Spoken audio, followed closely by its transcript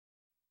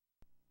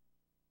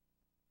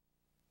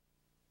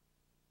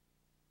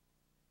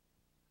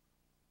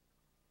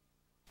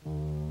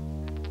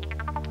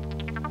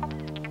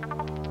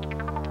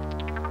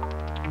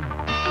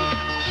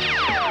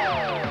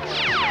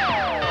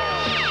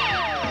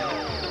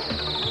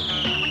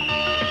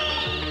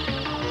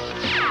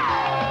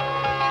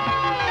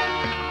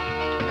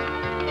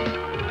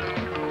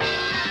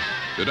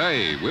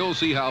Today, we'll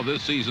see how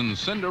this season's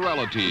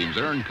Cinderella teams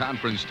earned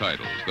conference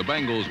titles. The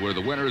Bengals were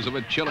the winners of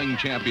a chilling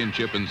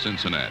championship in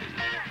Cincinnati.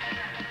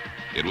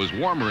 It was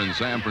warmer in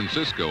San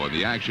Francisco, and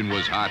the action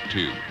was hot,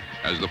 too,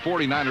 as the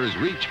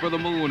 49ers reached for the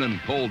moon and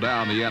pulled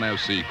down the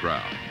NFC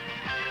crown.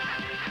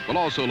 We'll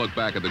also look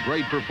back at the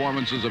great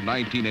performances of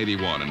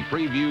 1981 and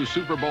preview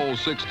Super Bowl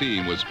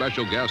 16 with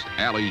special guest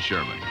Allie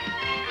Sherman.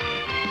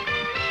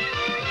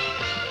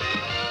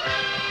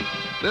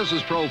 This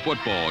is pro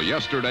football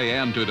yesterday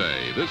and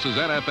today. This is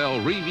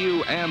NFL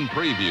Review and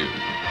Preview.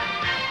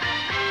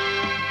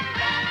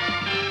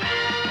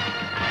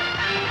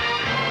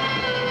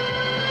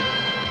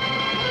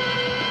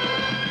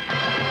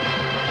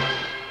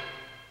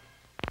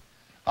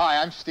 Hi,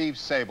 I'm Steve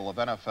Sable of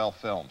NFL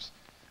Films.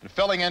 And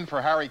filling in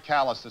for Harry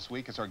Callis this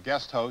week as our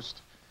guest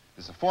host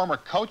is the former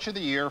Coach of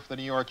the Year for the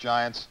New York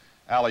Giants,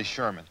 Allie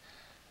Sherman.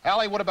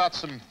 Allie, what about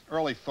some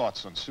early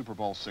thoughts on Super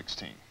Bowl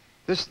 16?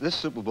 This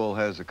Super Bowl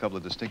has a couple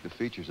of distinctive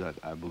features,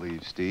 I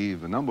believe,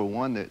 Steve. Number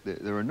one,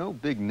 there are no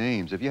big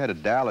names. If you had a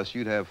Dallas,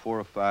 you'd have 4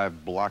 or 5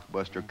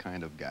 blockbuster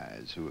kind of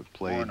guys who have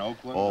played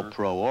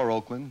All-Pro or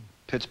Oakland,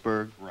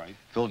 Pittsburgh, right,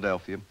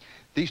 Philadelphia.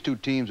 These two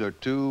teams are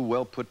two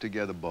well put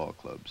together ball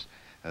clubs.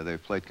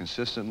 They've played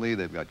consistently.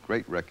 They've got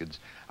great records.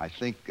 I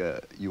think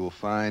you will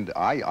find,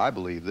 I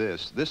believe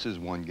this is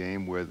one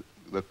game where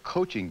the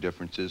coaching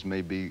differences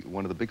may be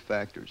one of the big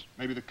factors.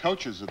 Maybe the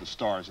coaches are the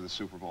stars of the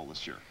Super Bowl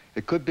this year.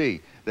 It could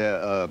be.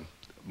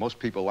 Most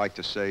people like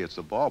to say it's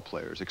the ball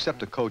players, except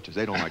the coaches.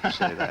 They don't like to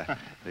say that.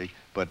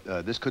 But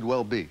this could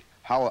well be.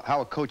 How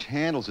a coach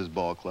handles his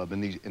ball club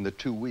in the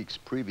 2 weeks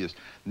previous.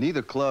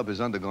 Neither club has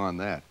undergone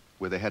that,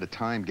 where they had a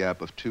time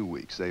gap of 2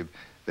 weeks.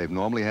 They've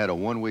normally had a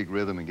 1-week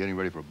rhythm in getting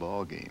ready for a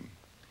ball game.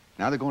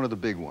 Now they're going to the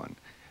big one.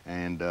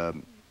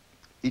 And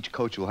each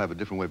coach will have a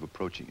different way of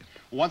approaching it.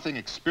 One thing,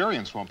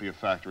 experience won't be a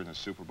factor in the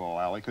Super Bowl,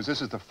 Allie, because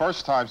this is the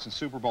first time since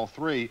Super Bowl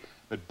III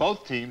that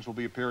both teams will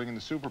be appearing in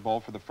the Super Bowl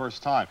for the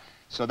first time.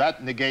 So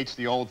that negates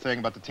the old thing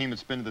about the team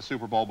that's been to the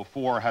Super Bowl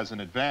before has an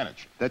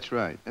advantage. That's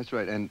right. That's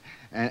right. And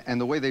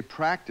the way they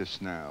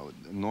practice now,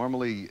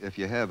 normally if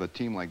you have a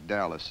team like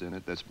Dallas in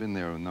it that's been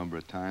there a number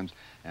of times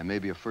and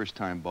maybe a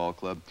first-time ball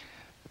club,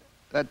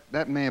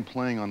 that man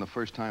playing on the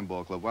first-time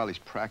ball club while he's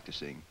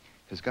practicing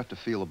has got to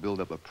feel a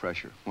buildup of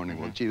pressure.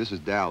 Wondering, well, gee, this is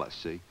Dallas,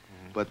 see?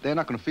 But they're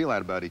not going to feel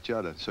that about each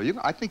other. So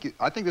I think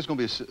there's going to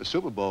be a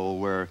Super Bowl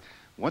where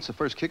once the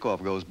first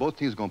kickoff goes, both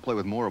teams are going to play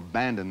with more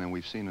abandon than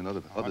we've seen in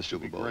other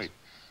Super Bowls. Great.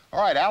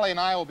 All right, Allie and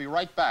I will be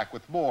right back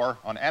with more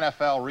on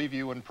NFL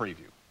Review and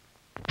Preview.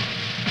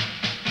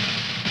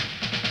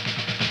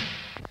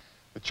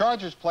 The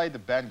Chargers played the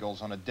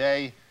Bengals on a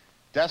day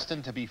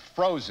destined to be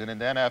frozen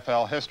into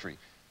NFL history.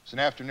 It's an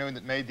afternoon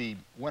that made the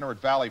winter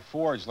at Valley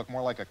Forge look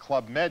more like a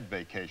Club Med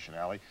vacation,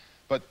 Allie.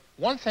 But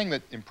one thing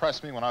that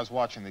impressed me when I was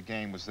watching the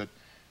game was that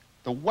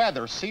the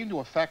weather seemed to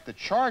affect the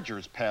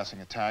Chargers'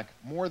 passing attack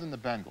more than the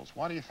Bengals.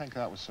 Why do you think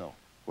that was so?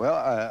 Well,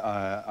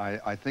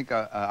 I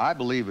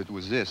believe it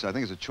was this. I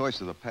think it's a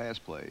choice of the pass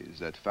plays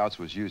that Fouts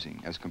was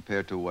using as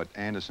compared to what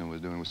Anderson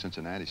was doing with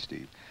Cincinnati,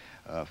 Steve.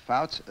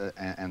 Fouts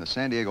and the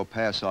San Diego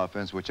pass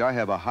offense, which I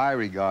have a high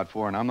regard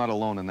for, and I'm not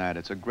alone in that.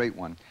 It's a great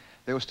one.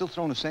 They were still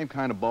throwing the same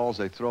kind of balls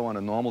they throw on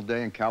a normal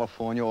day in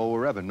California or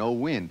wherever, no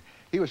wind.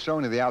 He was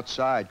throwing to the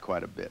outside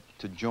quite a bit,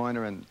 to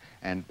Joyner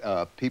and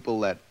people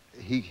that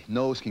he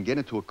knows can get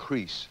into a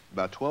crease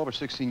about 12 or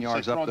 16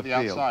 yards up the field.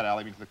 The outside,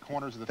 Allie, means the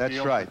corners of the field?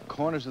 That's right,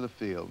 corners of the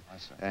field. I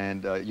see.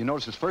 And you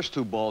notice his first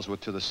 2 balls were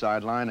to the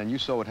sideline, and you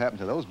saw what happened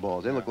to those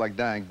balls. They looked like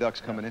dying ducks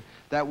coming in.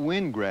 That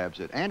wind grabs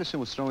it. Anderson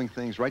was throwing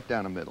things right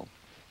down the middle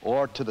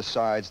or to the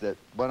sides,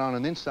 but on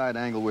an inside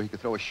angle where he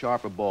could throw a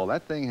sharper ball.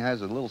 That thing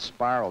has a little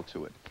spiral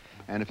to it.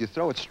 And if you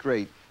throw it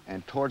straight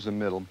and towards the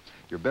middle,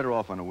 you're better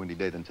off on a windy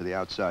day than to the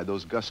outside.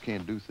 Those gusts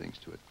can't do things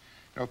to it.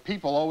 You know,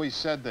 people always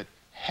said that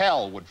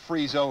hell would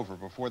freeze over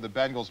before the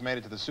Bengals made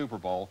it to the Super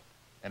Bowl,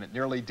 and it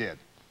nearly did.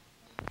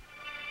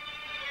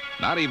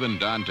 Not even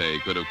Dante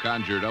could have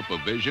conjured up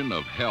a vision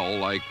of hell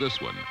like this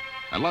one,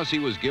 unless he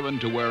was given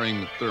to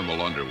wearing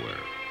thermal underwear.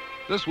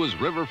 This was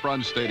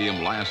Riverfront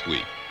Stadium last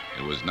week.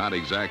 It was not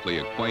exactly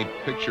a quaint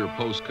picture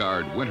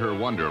postcard winter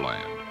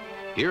wonderland.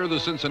 Here the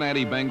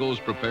Cincinnati Bengals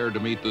prepared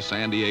to meet the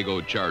San Diego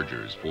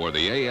Chargers for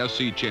the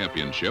AFC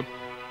Championship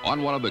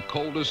on one of the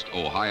coldest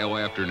Ohio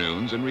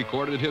afternoons in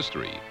recorded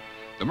history.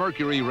 The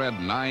mercury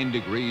read 9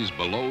 degrees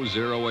below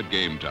zero at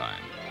game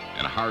time,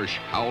 and harsh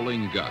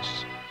howling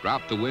gusts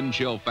dropped the wind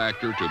chill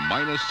factor to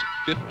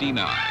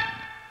 -59.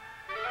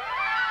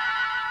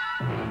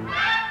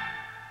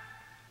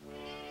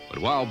 But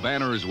while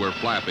banners were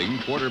flapping,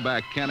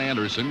 quarterback Ken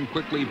Anderson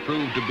quickly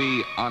proved to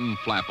be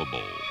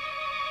unflappable.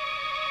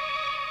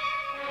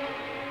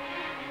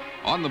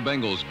 On the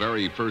Bengals'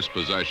 very first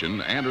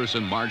possession,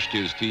 Anderson marched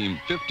his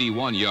team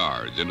 51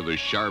 yards into the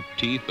sharp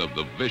teeth of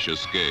the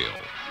vicious gale.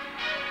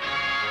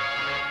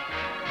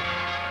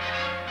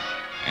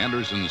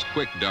 Anderson's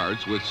quick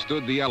darts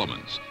withstood the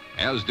elements,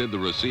 as did the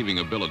receiving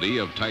ability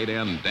of tight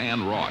end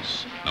Dan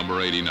Ross, number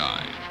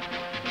 89.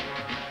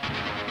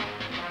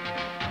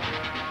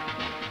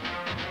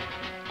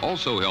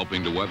 Also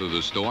helping to weather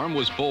the storm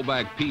was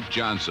fullback Pete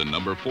Johnson,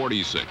 number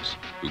 46,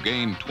 who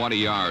gained 20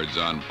 yards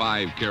on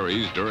 5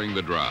 carries during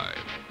the drive.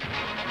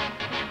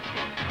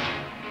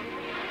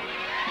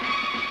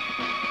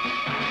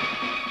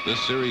 This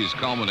series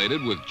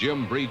culminated with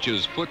Jim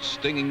Breach's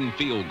foot-stinging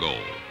field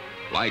goal.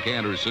 Like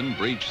Anderson,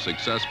 Breach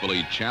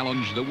successfully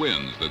challenged the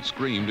winds that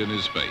screamed in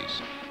his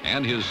face,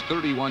 and his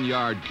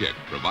 31-yard kick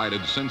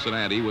provided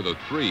Cincinnati with a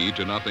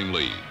 3-0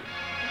 lead.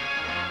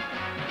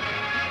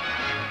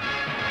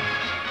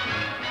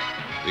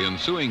 The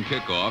ensuing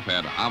kickoff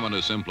had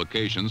ominous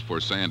implications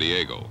for San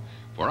Diego,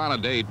 for on a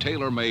day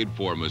tailor-made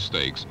for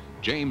mistakes,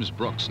 James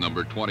Brooks,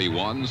 number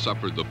 21,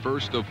 suffered the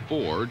first of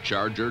 4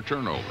 Charger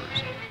turnovers,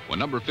 when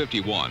number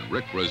 51,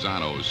 Rick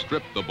Rosano,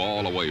 stripped the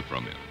ball away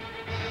from him.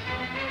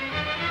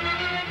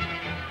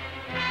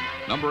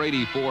 Number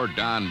 84,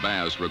 Don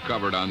Bass,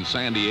 recovered on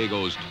San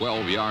Diego's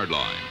 12-yard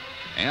line.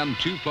 And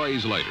 2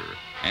 plays later,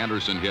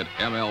 Anderson hit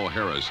M.L.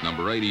 Harris,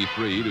 number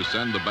 83, to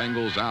send the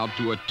Bengals out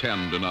to a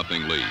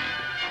 10-0 lead.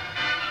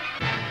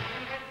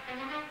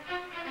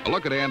 A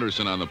look at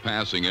Anderson on the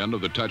passing end of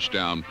the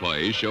touchdown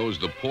play shows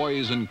the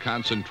poise and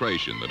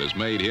concentration that has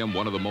made him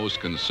one of the most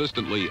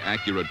consistently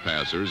accurate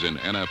passers in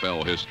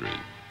NFL history.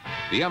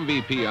 The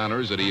MVP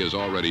honors that he has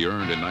already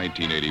earned in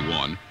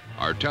 1981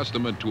 are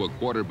testament to a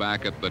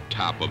quarterback at the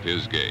top of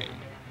his game.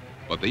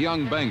 But the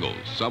young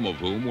Bengals, some of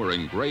whom were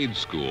in grade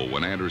school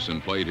when Anderson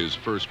played his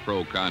first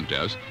pro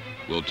contest,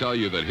 will tell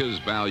you that his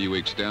value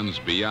extends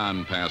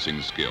beyond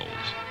passing skills.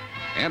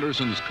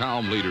 Anderson's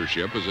calm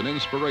leadership is an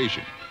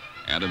inspiration.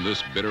 And in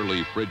this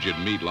bitterly frigid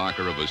meat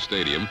locker of a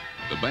stadium,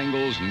 the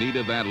Bengals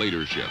needed that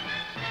leadership,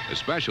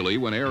 especially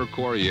when Air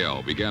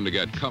Coryell began to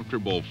get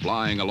comfortable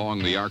flying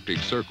along the Arctic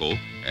Circle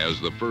as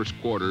the first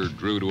quarter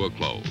drew to a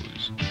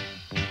close.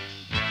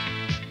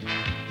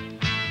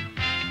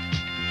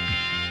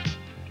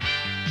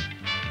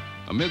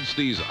 Amidst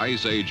these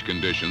Ice Age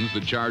conditions,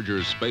 the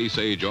Chargers' Space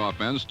Age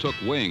offense took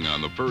wing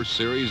on the first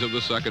series of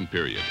the second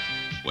period,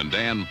 when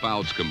Dan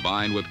Fouts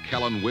combined with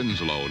Kellen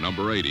Winslow,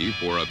 number 80,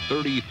 for a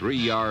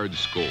 33-yard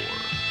score.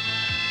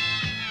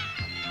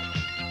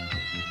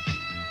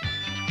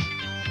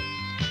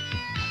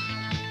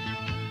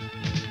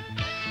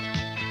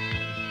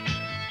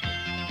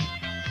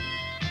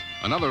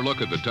 Another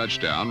look at the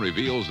touchdown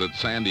reveals that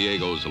San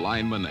Diego's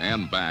linemen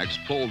and backs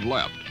pulled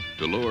left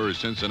to lure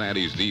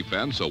Cincinnati's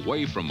defense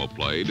away from a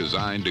play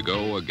designed to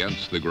go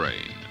against the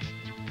grain.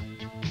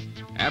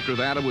 After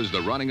that, it was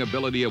the running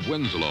ability of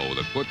Winslow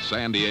that put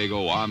San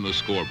Diego on the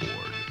scoreboard.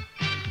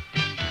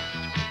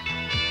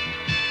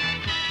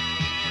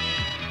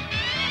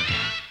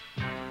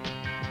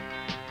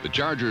 The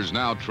Chargers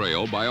now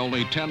trail by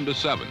only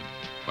 10-7,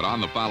 but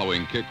on the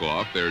following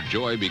kickoff, their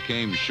joy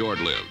became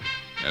short-lived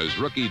as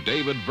rookie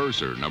David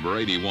Verser, number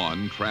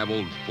 81,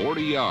 traveled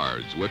 40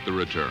 yards with the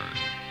return.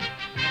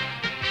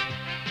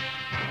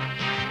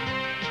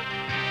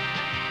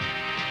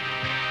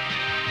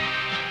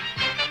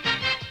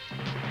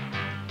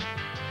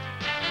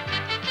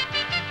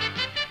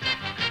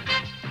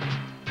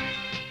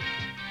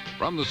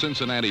 From the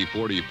Cincinnati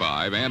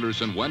 45,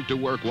 Anderson went to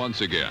work once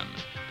again,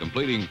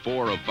 completing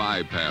 4 of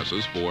 5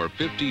 passes for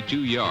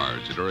 52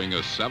 yards during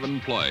a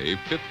 7-play,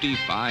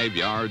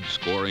 55-yard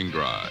scoring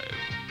drive.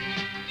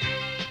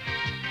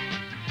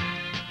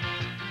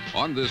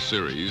 On this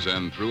series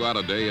and throughout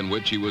a day in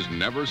which he was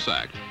never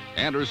sacked,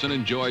 Anderson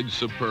enjoyed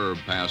superb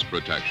pass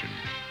protection.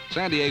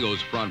 San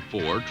Diego's front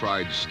 4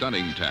 tried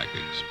stunning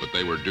tactics, but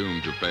they were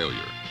doomed to failure.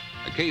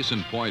 A case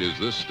in point is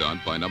this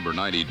stunt by number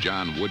 90,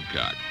 John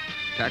Woodcock.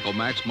 Tackle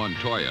Max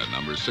Montoya,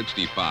 number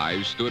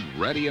 65, stood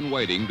ready and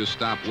waiting to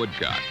stop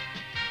Woodcock.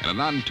 And an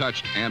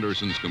untouched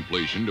Anderson's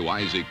completion to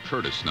Isaac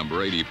Curtis,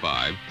 number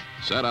 85,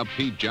 set up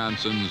Pete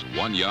Johnson's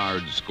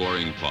 1-yard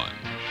scoring plunge.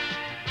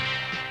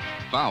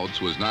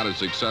 Fouts was not as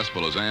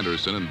successful as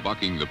Anderson in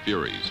bucking the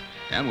Furies,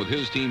 and with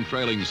his team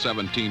trailing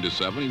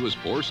 17-7, he was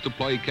forced to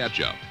play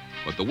catch-up.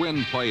 But the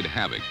wind played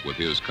havoc with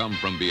his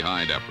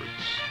come-from-behind efforts.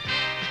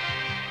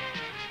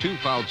 2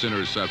 Fouts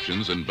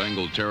interceptions in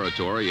Bengal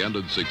territory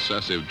ended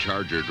successive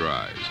Charger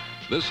drives.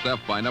 This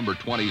theft by number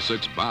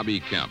 26,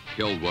 Bobby Kemp,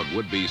 killed what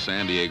would be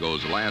San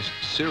Diego's last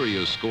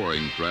serious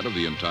scoring threat of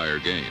the entire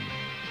game.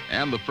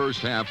 And the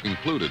first half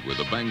concluded with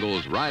the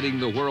Bengals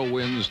riding the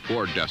whirlwinds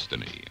toward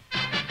destiny.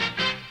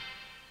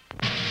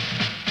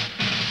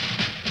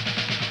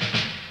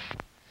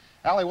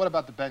 Allie, what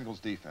about the Bengals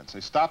defense?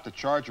 They stopped the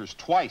Chargers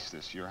twice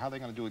this year. How are they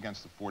going to do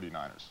against the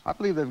 49ers? I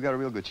believe they've got a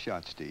real good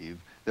shot, Steve.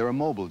 They're a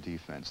mobile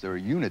defense. They're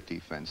a unit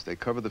defense. They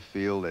cover the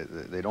field.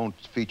 They don't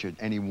feature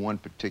any one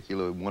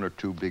particular 1 or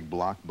 2 big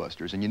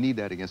blockbusters, and you need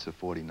that against the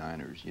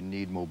 49ers. You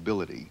need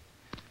mobility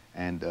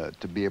and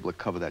to be able to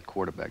cover that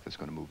quarterback that's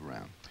going to move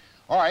around.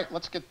 All right,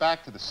 let's get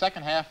back to the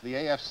second half of the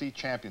AFC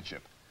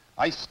Championship.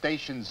 Ice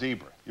Station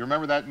Zebra. You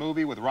remember that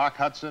movie with Rock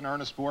Hudson,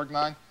 Ernest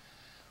Borgnine?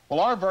 Well,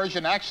 our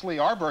version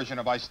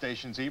of Ice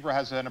Station Zebra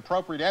has an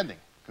appropriate ending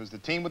because the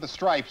team with the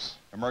stripes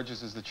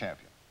emerges as the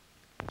champion.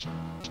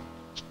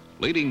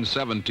 Leading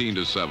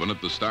 17-7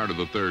 at the start of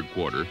the third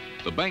quarter,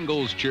 the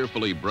Bengals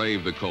cheerfully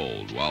braved the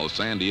cold, while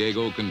San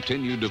Diego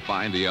continued to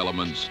find the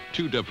elements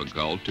too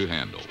difficult to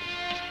handle.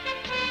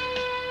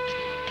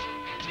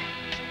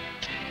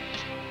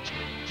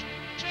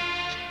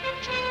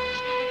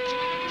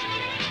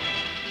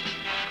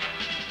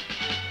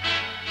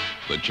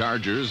 The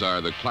Chargers are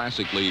the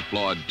classically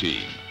flawed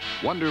team,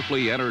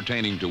 wonderfully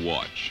entertaining to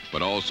watch,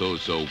 but also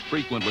so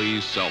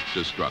frequently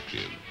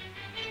self-destructive.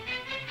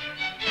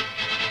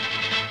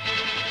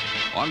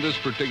 On this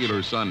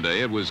particular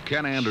Sunday, it was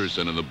Ken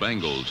Anderson and the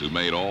Bengals who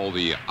made all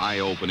the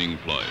eye-opening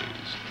plays.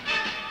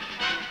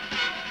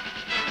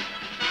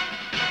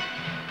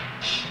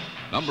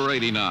 Number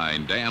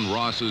 89, Dan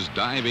Ross's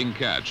diving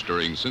catch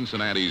during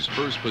Cincinnati's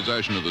first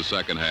possession of the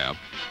second half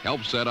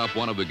helped set up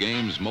one of the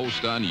game's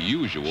most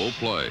unusual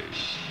plays.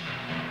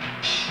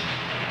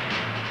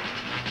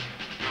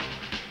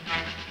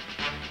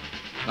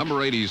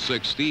 Number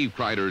 86, Steve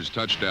Kreider's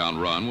touchdown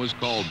run was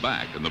called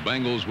back, and the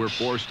Bengals were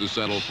forced to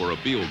settle for a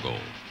field goal.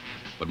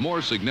 But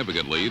more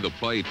significantly, the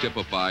play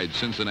typified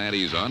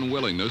Cincinnati's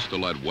unwillingness to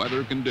let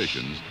weather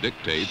conditions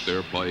dictate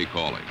their play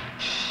calling.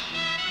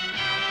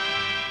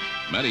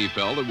 Many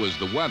felt it was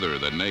the weather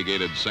that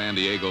negated San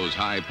Diego's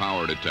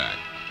high-powered attack.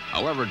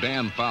 However,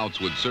 Dan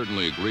Fouts would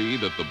certainly agree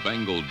that the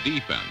Bengal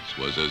defense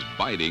was as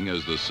biting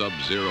as the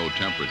sub-zero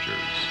temperatures.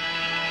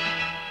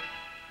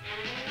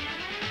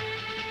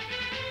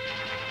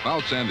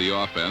 Fouts and the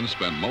offense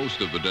spent most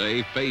of the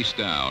day face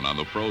down on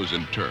the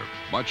frozen turf,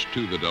 much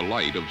to the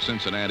delight of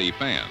Cincinnati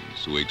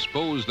fans who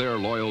exposed their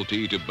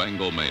loyalty to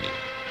Bengal mania.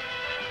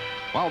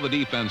 While the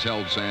defense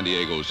held San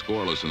Diego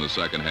scoreless in the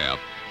second half,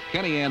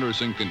 Kenny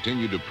Anderson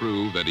continued to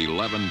prove that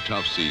 11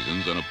 tough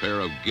seasons and a pair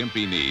of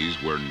gimpy knees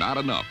were not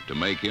enough to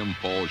make him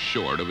fall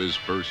short of his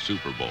first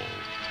Super Bowl.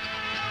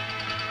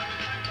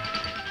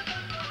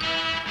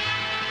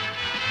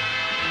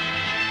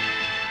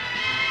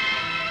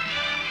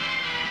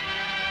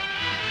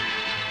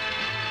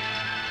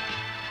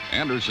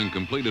 Anderson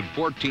completed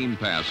 14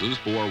 passes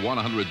for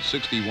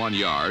 161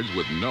 yards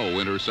with no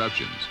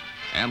interceptions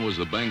and was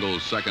the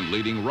Bengals' second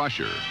leading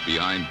rusher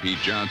behind Pete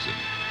Johnson.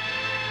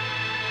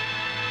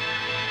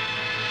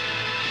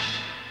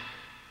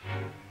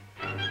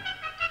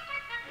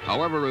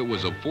 However, it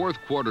was a fourth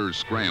quarter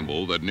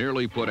scramble that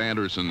nearly put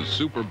Anderson's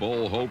Super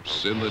Bowl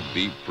hopes in the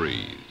deep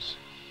freeze.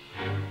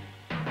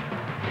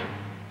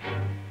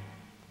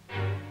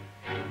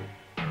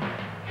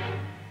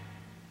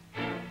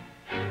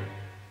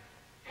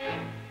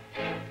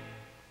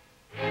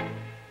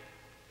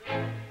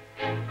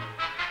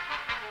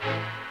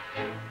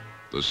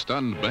 The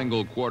stunned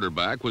Bengal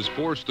quarterback was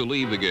forced to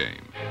leave the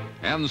game,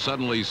 and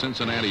suddenly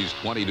Cincinnati's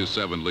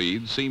 20-7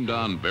 lead seemed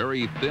on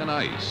very thin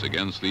ice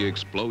against the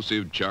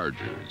explosive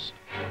Chargers.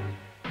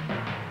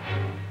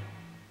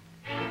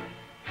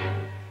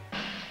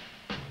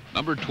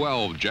 Number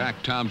 12,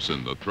 Jack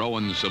Thompson, the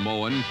throw-in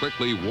Samoan,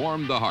 quickly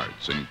warmed the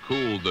hearts and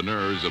cooled the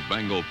nerves of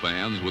Bengal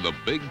fans with a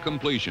big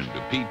completion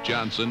to Pete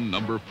Johnson,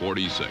 number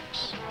 46.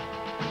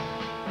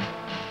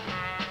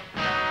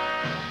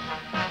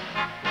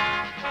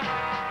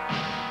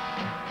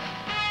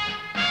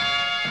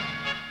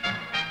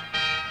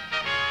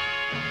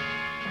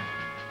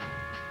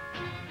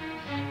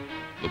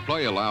 The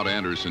play allowed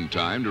Anderson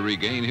time to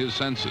regain his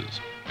senses,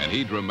 and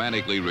he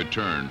dramatically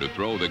returned to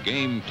throw the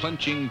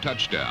game-clinching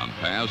touchdown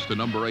pass to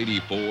number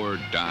 84,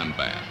 Don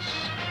Bass.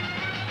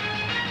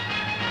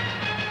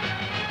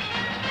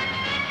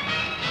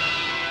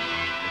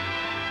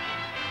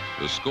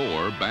 The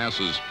score,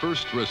 Bass's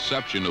first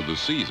reception of the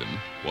season,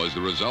 was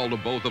the result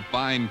of both a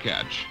fine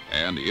catch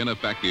and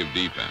ineffective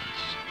defense.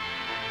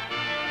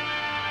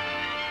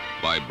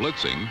 By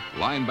blitzing,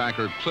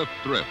 linebacker Cliff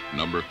Thrift,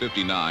 number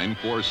 59,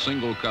 forced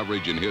single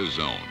coverage in his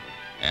zone.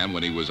 And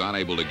when he was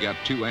unable to get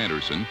to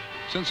Anderson,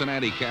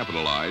 Cincinnati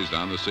capitalized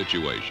on the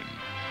situation.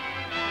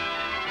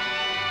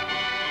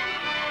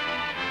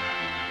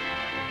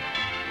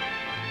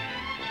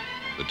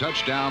 The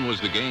touchdown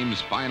was the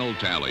game's final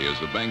tally as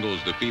the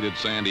Bengals defeated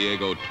San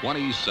Diego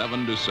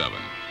 27-7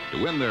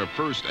 to win their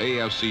first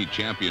AFC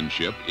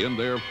championship in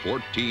their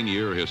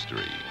 14-year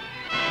history.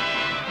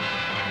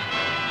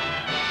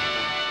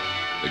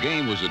 The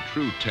game was a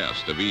true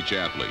test of each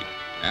athlete,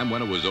 and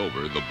when it was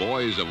over, the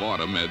boys of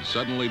autumn had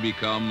suddenly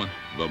become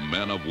the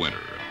men of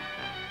winter.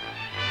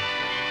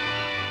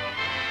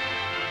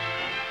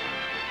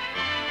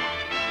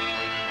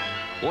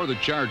 For the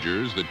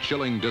Chargers, the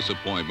chilling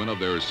disappointment of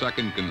their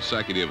second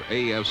consecutive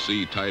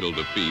AFC title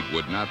defeat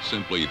would not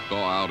simply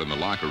thaw out in the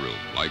locker room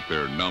like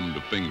their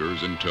numbed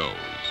fingers and toes.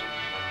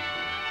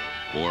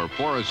 For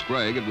Forrest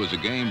Gregg, it was a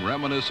game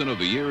reminiscent of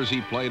the years he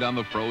played on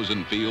the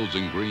frozen fields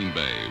in Green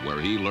Bay, where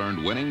he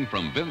learned winning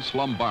from Vince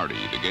Lombardi,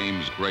 the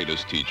game's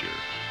greatest teacher.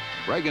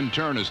 Gregg, in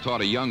turn, has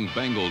taught a young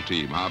Bengal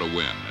team how to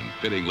win, and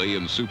fittingly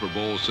in Super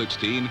Bowl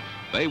 16,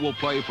 they will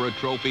play for a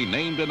trophy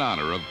named in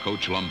honor of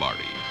Coach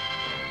Lombardi.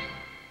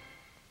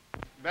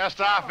 The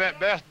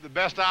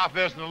best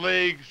offense in the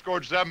league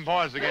scored 7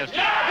 points against you.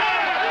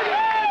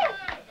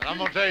 And I'm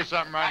going to tell you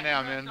something right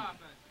now, man.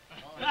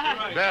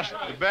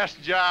 The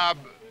best job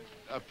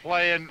of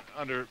playing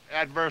under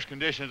adverse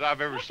conditions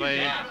I've ever seen.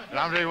 And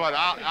I'm telling you what,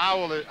 I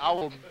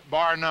will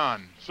bar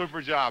none.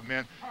 Super job,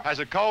 man. As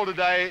cold a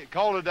day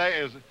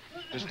as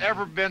there's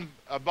ever been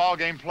a ball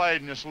game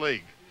played in this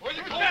league. That's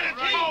right.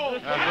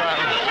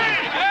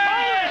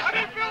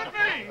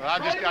 I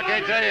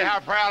can't tell you how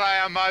proud I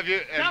am of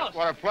you and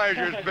what a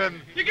pleasure it's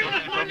been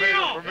for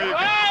me.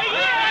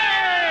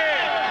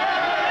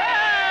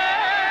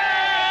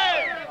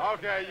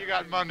 Okay, you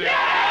got Monday.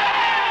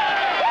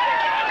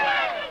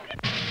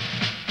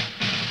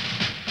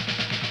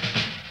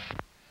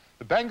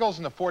 The Bengals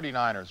and the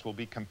 49ers will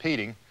be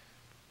competing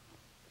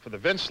for the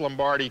Vince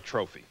Lombardi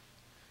Trophy.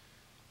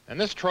 And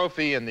this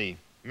trophy and the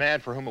man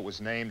for whom it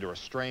was named are a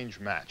strange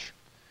match.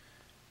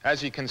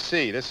 As you can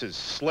see, this is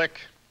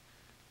slick,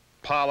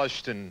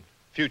 polished, and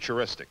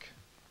futuristic.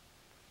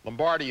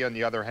 Lombardi, on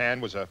the other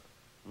hand, was a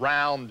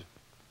round,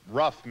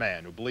 rough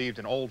man who believed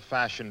in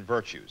old-fashioned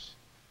virtues.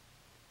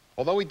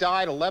 Although he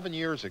died 11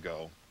 years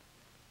ago,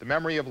 the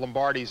memory of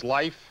Lombardi's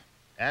life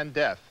and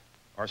death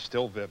are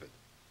still vivid.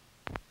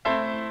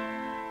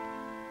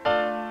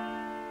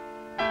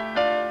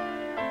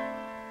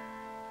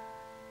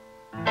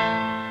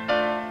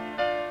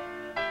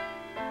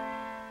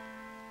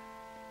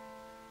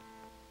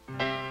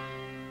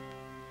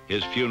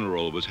 His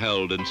funeral was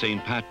held in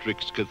St.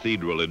 Patrick's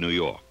Cathedral in New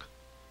York.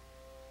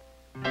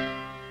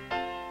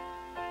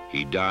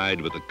 He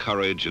died with the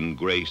courage and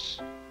grace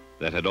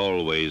that had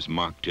always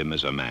marked him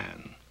as a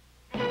man.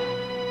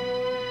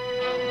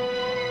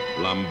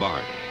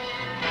 Lombardi.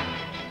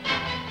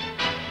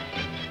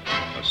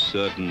 A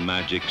certain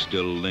magic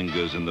still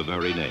lingers in the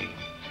very name.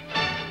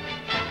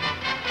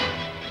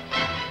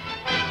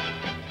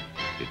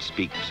 It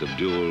speaks of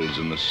duels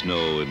in the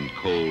snow and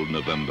cold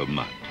November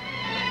mud.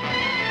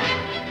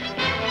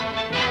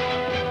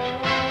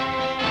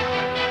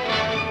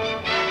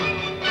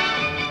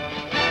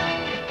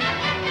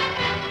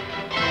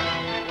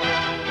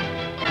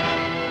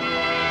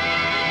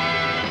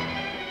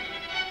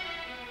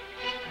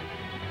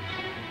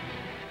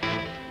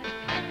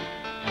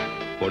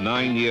 For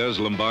 9 years,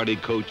 Lombardi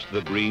coached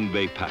the Green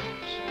Bay Packers.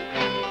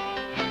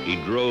 He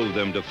drove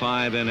them to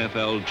 5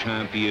 NFL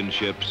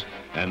championships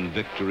and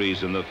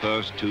victories in the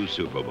first 2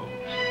 Super Bowls.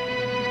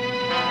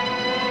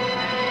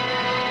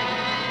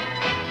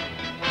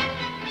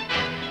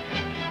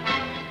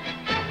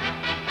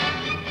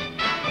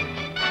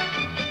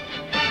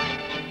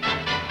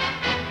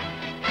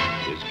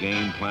 His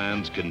game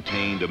plans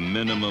contained a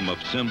minimum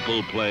of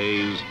simple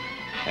plays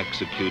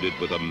executed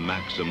with a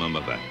maximum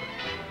of effort.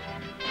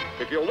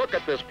 If you look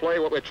at this play,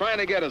 what we're trying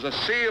to get is a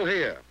seal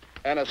here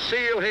and a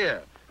seal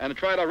here, and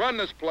try to run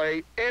this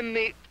play in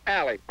the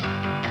alley. What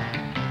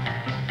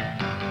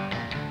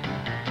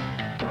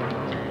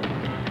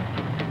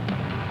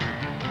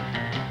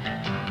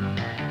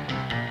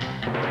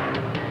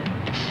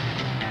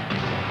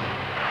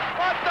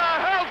the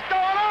hell's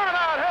going on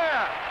out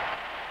here?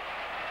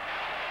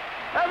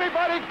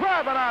 Everybody's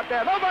grabbing out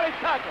there. Nobody's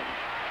tackling.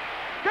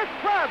 Just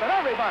grabbing,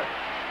 everybody.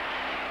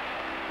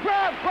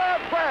 Grab,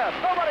 grab, grab.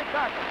 Nobody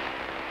tackling.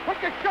 Put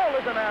your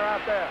shoulders in there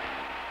out there.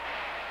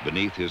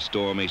 Beneath his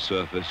stormy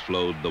surface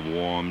flowed the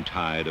warm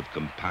tide of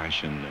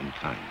compassion and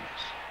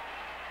kindness.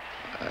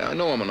 I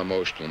know I'm an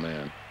emotional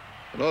man.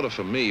 In order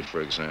for me,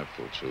 for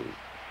example, to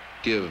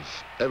give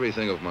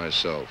everything of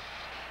myself,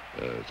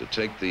 to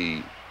take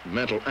the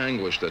mental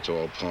anguish that's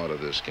all part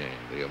of this game,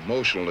 the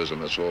emotionalism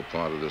that's all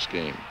part of this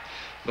game,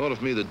 in order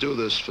for me to do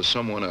this for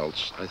someone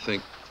else, I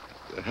think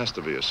there has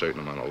to be a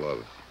certain amount of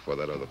love for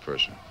that other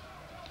person.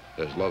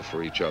 There's love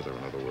for each other,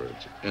 in other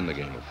words, in the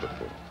game of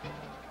football.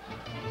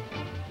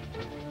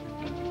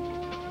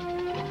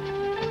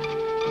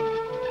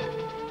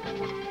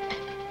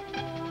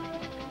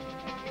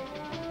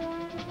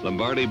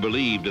 Lombardi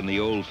believed in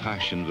the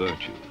old-fashioned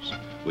virtues,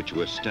 which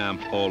were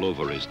stamped all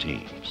over his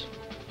teams.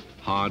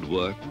 Hard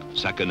work,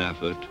 second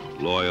effort,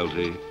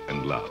 loyalty,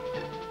 and love.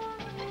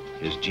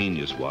 His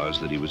genius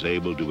was that he was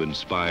able to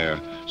inspire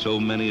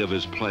so many of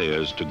his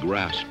players to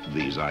grasp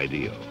these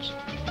ideals.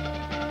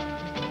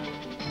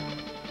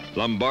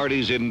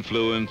 Lombardi's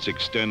influence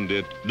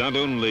extended not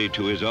only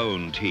to his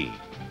own team,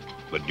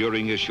 but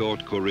during his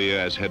short career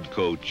as head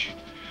coach,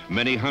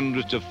 many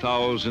hundreds of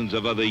thousands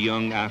of other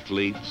young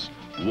athletes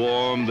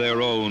warmed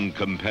their own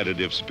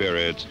competitive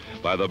spirits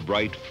by the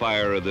bright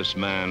fire of this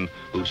man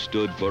who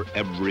stood for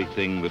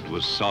everything that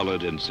was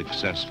solid and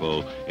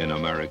successful in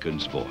American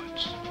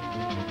sports.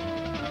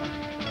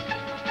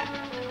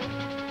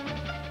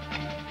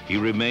 He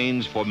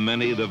remains for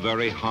many the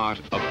very heart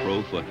of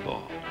pro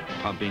football,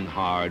 pumping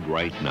hard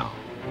right now.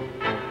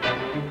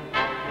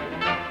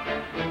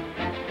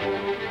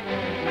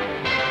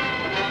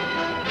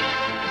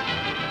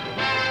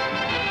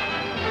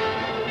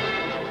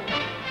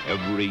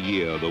 Every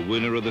year, the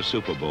winner of the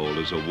Super Bowl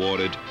is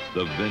awarded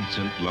the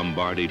Vincent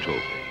Lombardi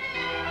Trophy.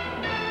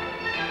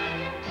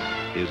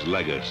 His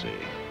legacy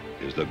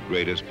is the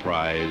greatest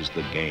prize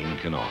the game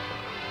can offer.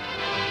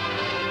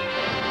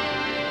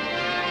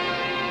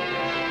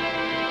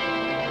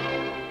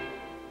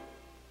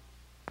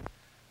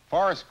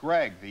 Far Horace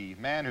Gregg, the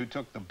man who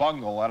took the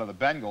bungle out of the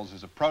Bengals,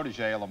 is a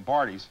protege of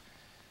Lombardi's.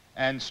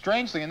 And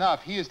strangely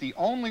enough, he is the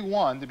only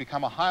one to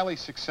become a highly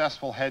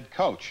successful head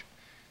coach.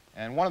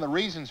 And one of the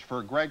reasons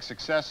for Gregg's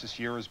success this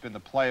year has been the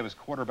play of his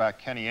quarterback,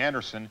 Kenny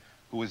Anderson,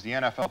 who was the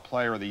NFL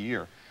Player of the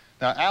Year.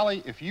 Now,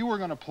 Allie, if you were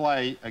going to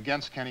play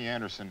against Kenny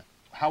Anderson,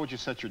 how would you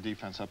set your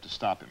defense up to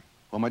stop him?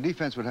 Well, my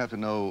defense would have to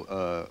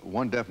know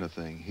one definite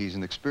thing. He's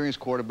an experienced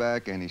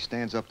quarterback, and he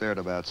stands up there at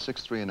about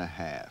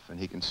 6'3½", and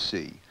he can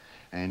see.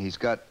 And he's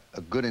got a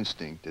good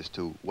instinct as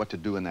to what to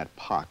do in that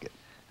pocket.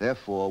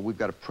 Therefore, we've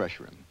got to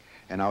pressure him.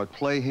 And I would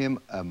play him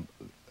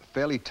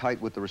fairly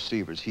tight with the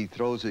receivers. He's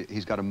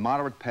got a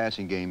moderate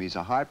passing game. He's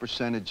a high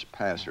percentage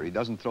passer. He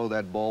doesn't throw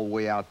that ball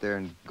way out there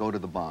and go to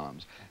the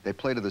bombs. They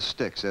play to the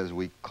sticks, as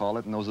we call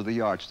it, and those are the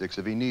yardsticks.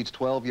 If he needs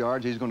 12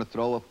 yards, he's going to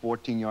throw a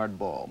 14-yard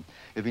ball.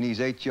 If he needs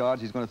 8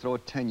 yards, he's going to throw a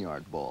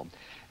 10-yard ball.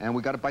 And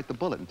we've got to bite the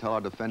bullet and tell our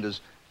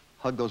defenders,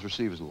 hug those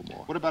receivers a little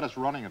more. What about his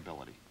running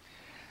ability?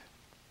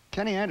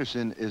 Kenny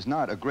Anderson is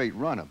not a great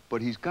runner,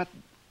 but he's got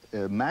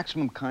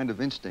maximum kind of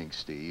instinct,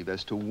 Steve,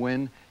 as to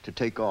when to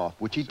take off,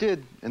 which he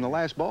did in the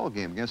last ball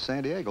game against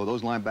San Diego.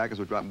 Those linebackers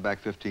were dropping back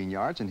 15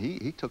 yards, and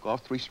he took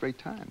off 3 straight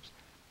times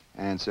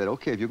and said,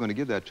 okay, if you're going to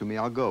give that to me,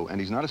 I'll go.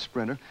 And he's not a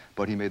sprinter,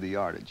 but he made the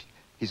yardage.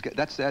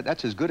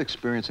 That's his good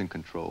experience and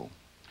control.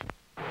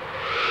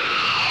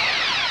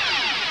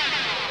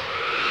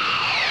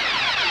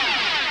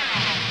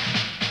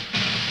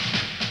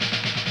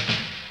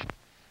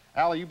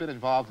 Allie, you've been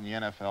involved in the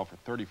NFL for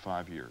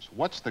 35 years.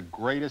 What's the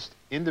greatest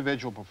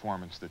individual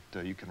performance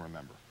that you can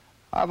remember?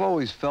 I've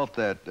always felt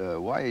that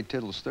Y.A.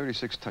 Tittle's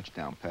 36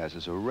 touchdown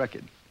passes, a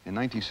record in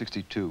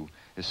 1962,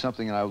 is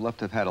something that I would love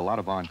to have had a lot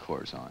of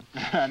encores on.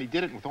 And he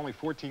did it with only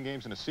 14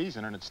 games in a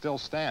season, and it still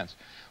stands.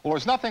 Well,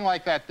 there's nothing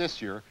like that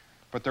this year,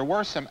 but there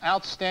were some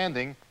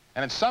outstanding,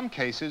 and in some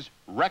cases,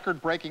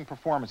 record-breaking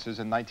performances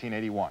in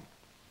 1981.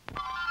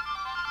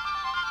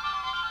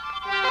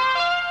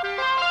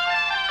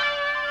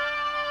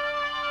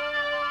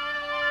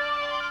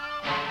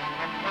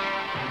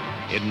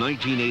 In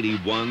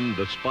 1981,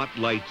 the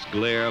spotlight's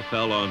glare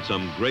fell on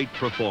some great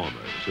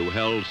performers who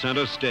held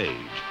center stage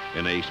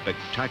in a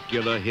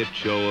spectacular hit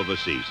show of a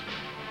season.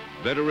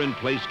 Veteran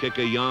place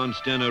kicker Jan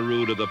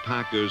Stenerud of the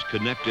Packers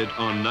connected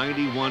on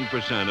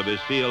 91% of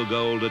his field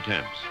goal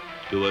attempts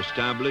to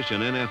establish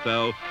an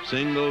NFL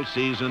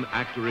single-season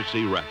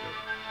accuracy record.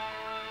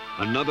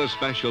 Another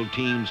special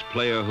teams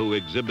player who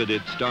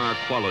exhibited star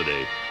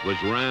quality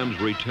was Rams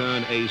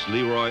return ace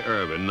Leroy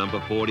Irvin, number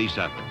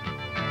 47.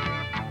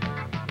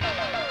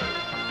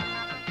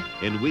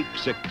 In Week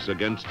 6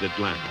 against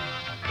Atlanta,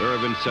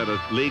 Irvin set a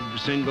league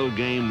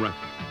single-game record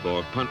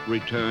for punt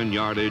return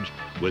yardage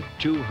with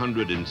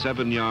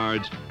 207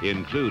 yards,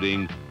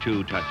 including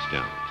 2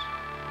 touchdowns.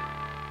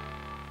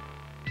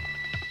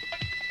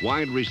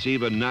 Wide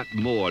receiver Nat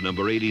Moore,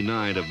 number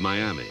 89 of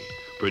Miami,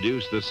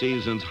 produced the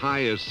season's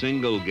highest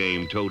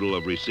single-game total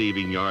of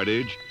receiving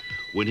yardage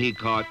when he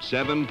caught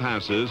 7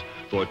 passes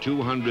for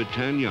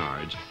 210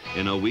 yards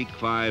in a Week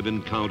 5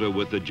 encounter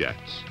with the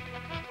Jets.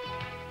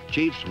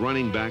 Chiefs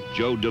running back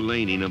Joe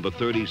Delaney, number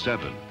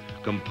 37,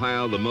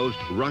 compiled the most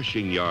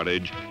rushing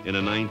yardage in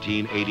a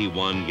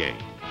 1981 game.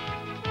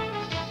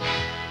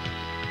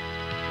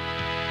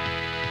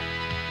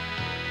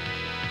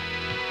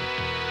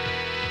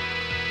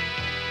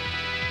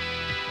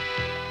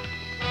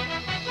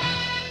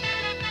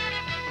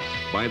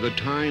 By the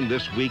time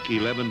this Week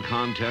 11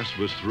 contest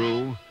was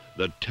through,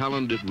 the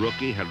talented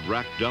rookie had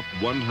racked up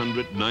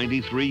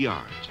 193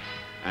 yards,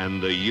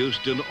 and the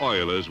Houston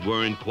Oilers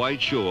weren't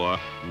quite sure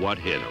what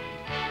hit him.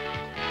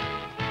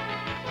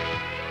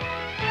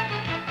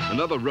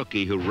 Another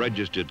rookie who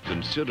registered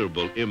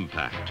considerable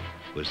impact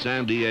was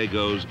San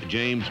Diego's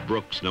James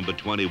Brooks, number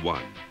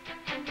 21.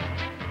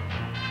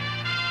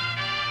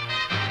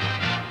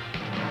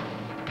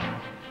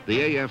 The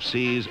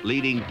AFC's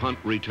leading punt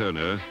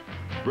returner,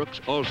 Brooks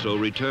also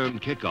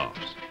returned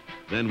kickoffs,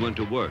 then went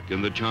to work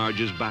in the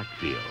Chargers'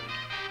 backfield.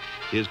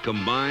 His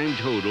combined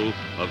total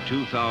of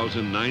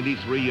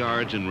 2,093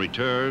 yards in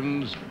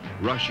returns,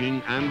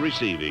 rushing, and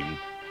receiving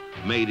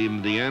made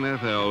him the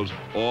NFL's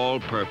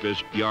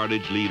all-purpose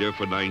yardage leader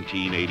for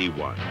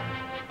 1981.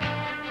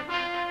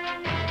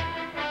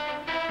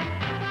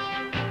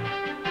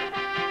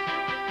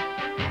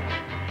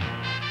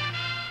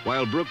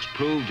 While Brooks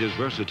proved his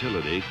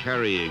versatility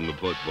carrying the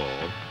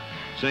football,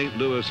 St.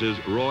 Louis's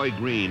Roy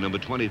Green, number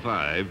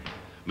 25,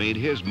 made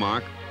his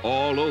mark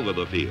all over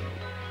the field.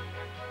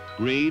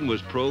 Green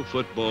was pro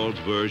football's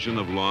version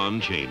of Lon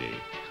Chaney,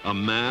 a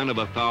man of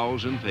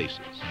 1,000 faces.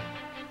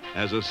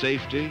 As a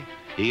safety,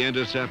 he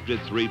intercepted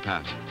 3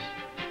 passes.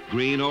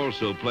 Green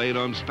also played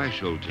on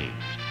special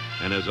teams,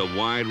 and as a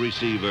wide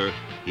receiver,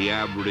 he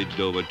averaged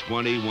over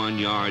 21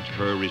 yards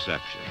per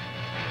reception.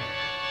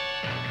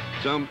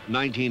 Some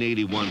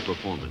 1981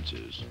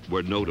 performances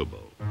were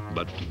notable,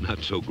 but not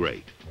so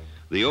great.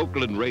 The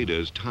Oakland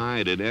Raiders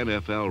tied an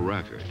NFL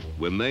record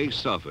when they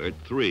suffered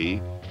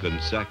 3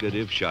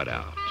 consecutive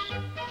shutouts.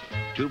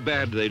 Too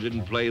bad they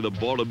didn't play the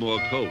Baltimore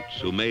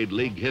Colts, who made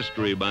league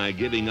history by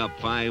giving up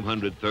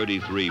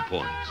 533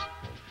 points.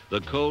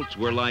 The Colts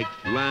were like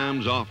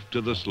lambs off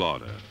to the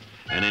slaughter,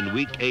 and in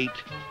Week 8,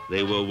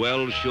 they were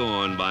well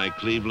shorn by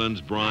Cleveland's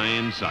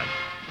Brian Sipe.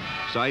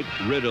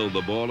 Sipe riddled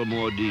the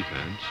Baltimore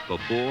defense for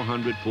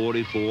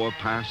 444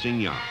 passing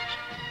yards,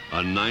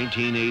 a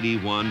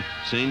 1981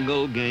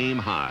 single-game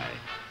high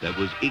that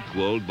was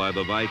equaled by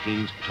the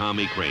Vikings'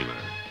 Tommy Kramer.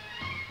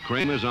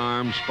 Kramer's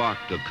arm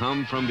sparked a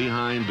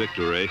come-from-behind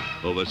victory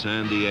over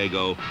San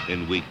Diego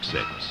in Week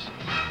 6.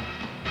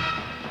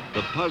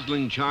 The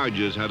puzzling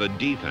Chargers had a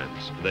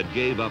defense that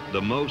gave up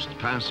the most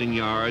passing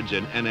yards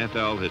in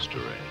NFL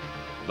history,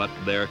 but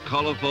their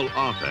colorful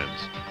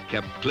offense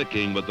kept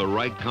clicking with the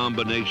right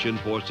combination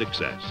for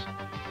success.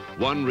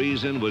 One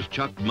reason was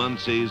Chuck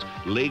Muncie's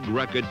league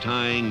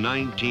record-tying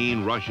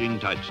 19 rushing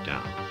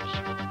touchdowns.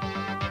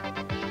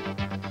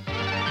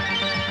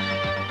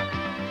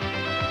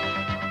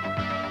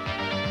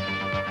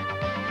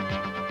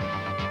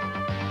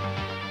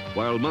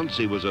 While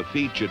Muncie was a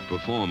featured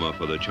performer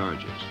for the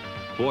Chargers,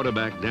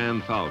 quarterback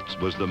Dan Fouts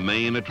was the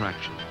main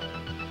attraction.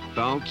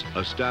 Fouts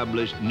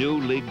established new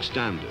league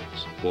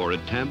standards for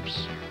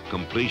attempts,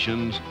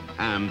 completions,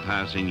 and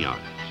passing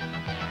yardage.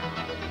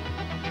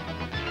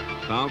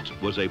 Fouts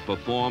was a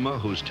performer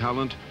whose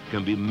talent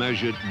can be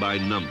measured by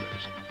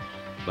numbers.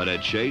 But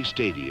at Shea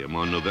Stadium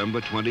on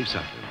November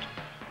 22nd,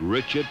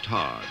 Richard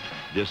Todd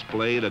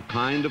displayed a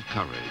kind of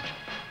courage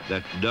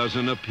that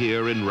doesn't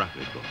appear in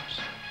record books.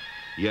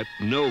 Yet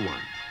no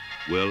one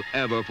will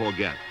ever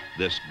forget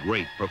this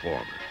great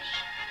performance.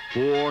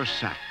 4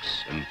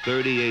 sacks and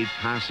 38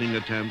 passing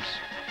attempts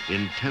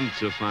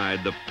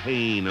intensified the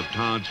pain of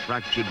Todd's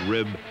fractured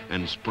rib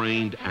and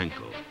sprained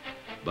ankle.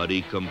 But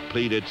he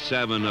completed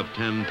 7 of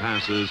 10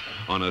 passes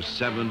on a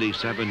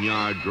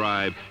 77-yard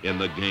drive in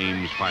the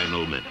game's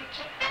final minutes.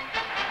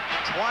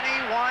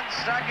 21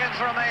 seconds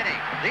remaining.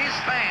 These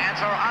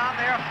fans are on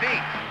their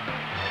feet.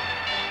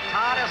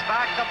 Todd is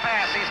back to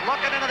pass. He's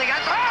looking into the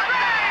end zone.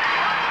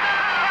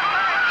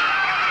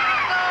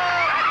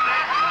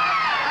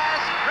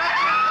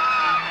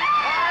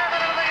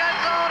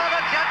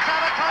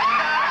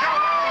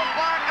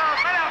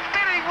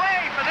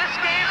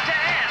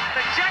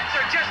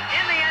 Just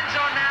in the end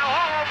zone now,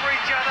 all over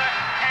each other,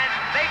 and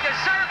they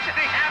deserve to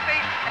be happy.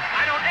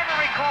 I don't ever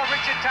recall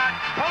Richard Todd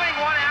pulling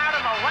one out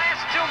in the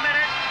last 2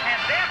 minutes, and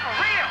they're for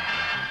real.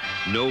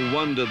 No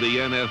wonder the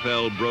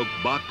NFL broke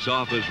box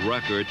office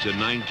records in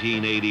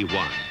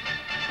 1981.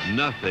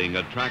 Nothing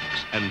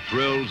attracts and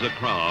thrills a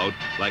crowd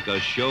like a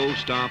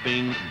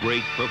show-stopping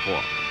great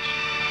performance.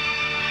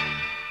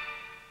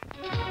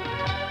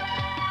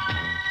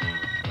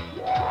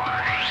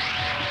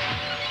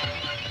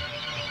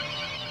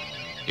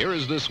 Here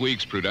is this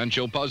week's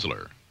Prudential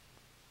Puzzler.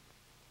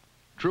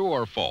 True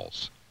or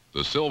false?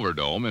 The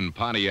Silverdome in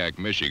Pontiac,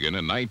 Michigan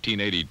in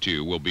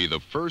 1982 will be the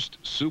first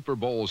Super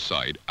Bowl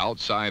site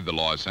outside the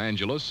Los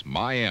Angeles,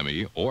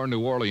 Miami, or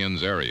New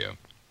Orleans area.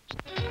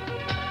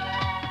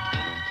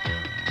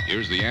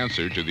 Here's the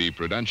answer to the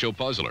Prudential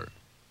Puzzler.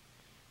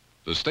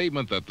 The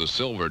statement that the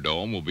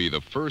Silverdome will be the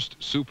first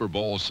Super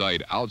Bowl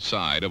site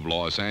outside of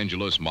Los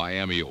Angeles,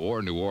 Miami,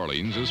 or New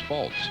Orleans is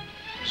false.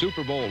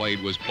 Super Bowl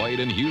VIII was played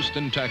in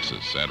Houston,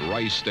 Texas at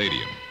Rice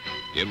Stadium.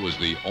 It was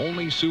the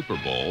only Super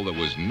Bowl that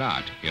was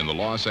not in the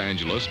Los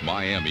Angeles,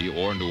 Miami,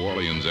 or New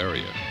Orleans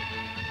area.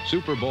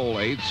 Super Bowl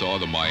VIII saw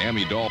the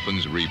Miami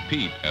Dolphins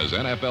repeat as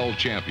NFL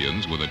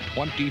champions with a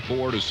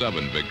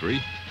 24-7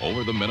 victory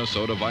over the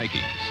Minnesota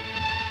Vikings.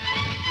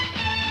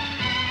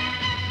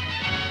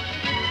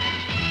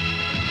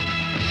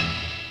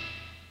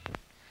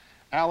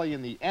 Allie,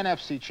 in the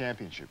NFC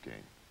Championship game,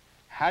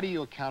 how do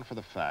you account for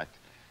the fact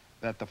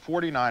that the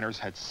 49ers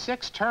had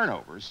 6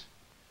 turnovers,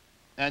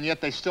 and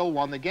yet they still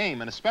won the game,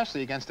 and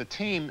especially against a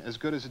team as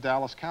good as the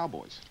Dallas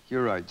Cowboys?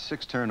 You're right.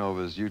 6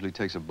 turnovers usually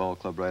takes a ball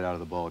club right out of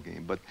the ball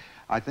game. But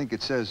I think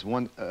it says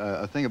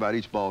a thing about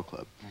each ball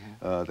club.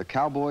 The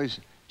Cowboys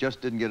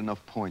just didn't get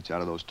enough points out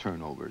of those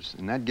turnovers.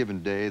 In that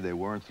given day, they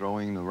weren't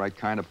throwing the right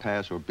kind of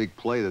pass or big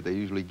play that they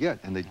usually get,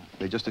 and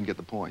they just didn't get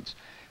the points.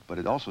 But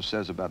it also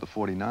says about the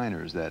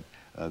 49ers that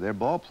they're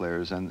ball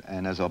players,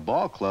 and as a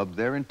ball club,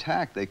 they're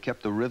intact. They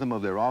kept the rhythm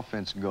of their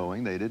offense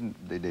going. They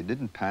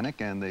didn't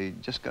panic, and they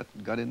just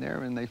got in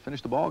there, and they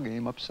finished the ball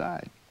game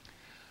upside.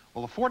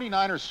 Well, the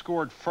 49ers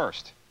scored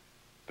first,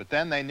 but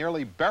then they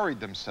nearly buried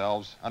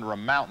themselves under a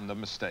mountain of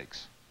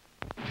mistakes.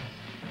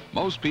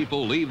 Most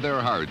people leave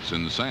their hearts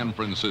in San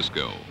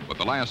Francisco, but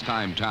the last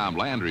time Tom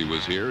Landry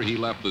was here, he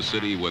left the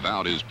city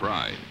without his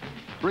pride.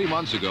 3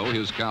 months ago,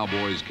 his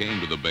Cowboys came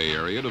to the Bay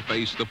Area to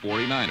face the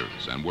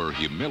 49ers and were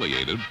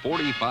humiliated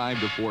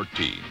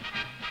 45-14.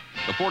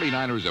 The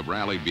 49ers have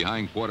rallied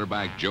behind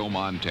quarterback Joe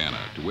Montana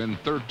to win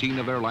 13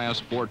 of their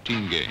last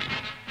 14 games.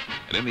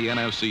 And in the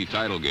NFC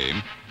title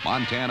game,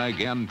 Montana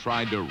again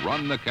tried to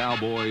run the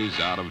Cowboys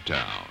out of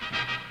town.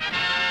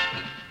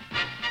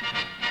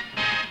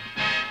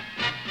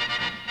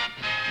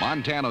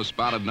 Montana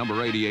spotted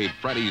number 88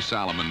 Freddie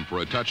Solomon for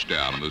a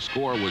touchdown, and the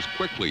score was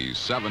quickly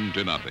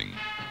 7-0.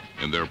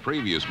 In their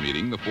previous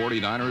meeting, the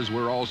 49ers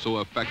were also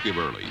effective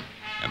early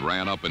and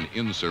ran up an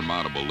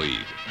insurmountable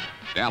lead.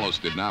 Dallas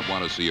did not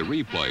want to see a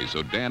replay,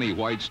 so Danny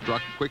White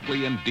struck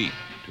quickly and deep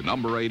to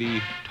number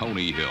 80,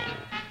 Tony Hill.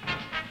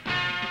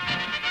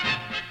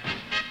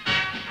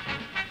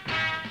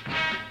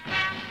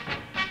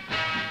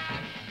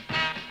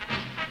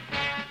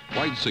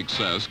 White's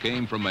success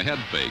came from a head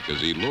fake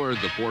as he lured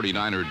the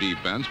 49er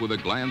defense with a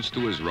glance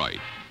to his right,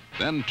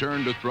 then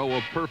turned to throw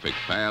a perfect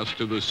pass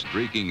to the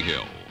streaking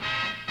Hill.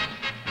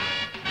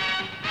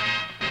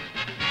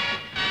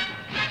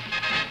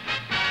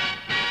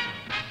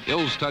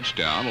 Hill's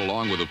touchdown,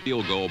 along with a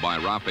field goal by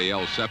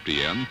Rafael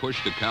Septien,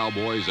 pushed the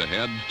Cowboys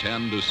ahead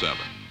 10-7.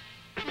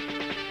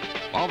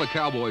 While the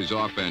Cowboys'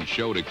 offense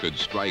showed it could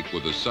strike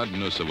with the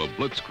suddenness of a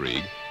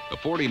blitzkrieg, the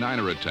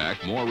 49er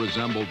attack more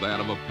resembled that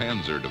of a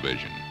Panzer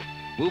division.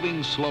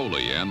 Moving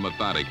slowly and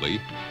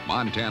methodically,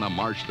 Montana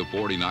marched the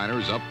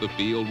 49ers up the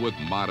field with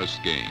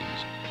modest gains,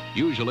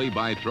 usually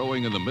by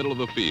throwing in the middle of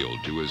the field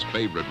to his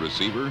favorite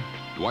receiver,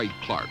 Dwight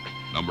Clark,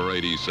 number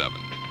 87.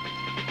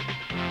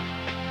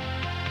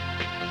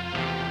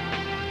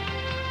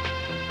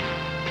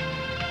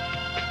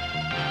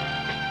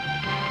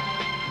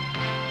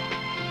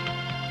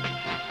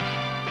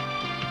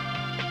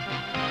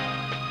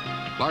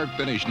 Clark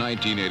finished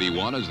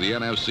 1981 as the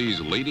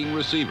NFC's leading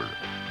receiver,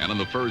 and in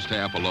the first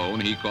half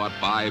alone, he caught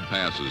 5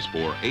 passes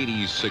for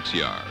 86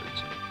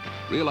 yards.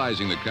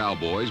 Realizing the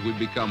Cowboys would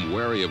become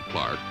wary of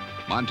Clark,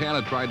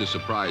 Montana tried to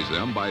surprise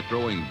them by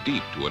throwing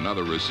deep to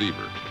another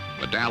receiver.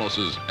 But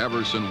Dallas's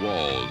Everson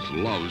Walls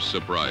loves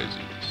surprises.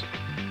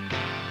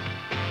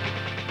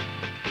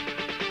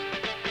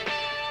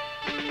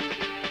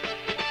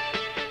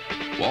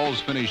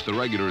 Walls finished the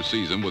regular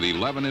season with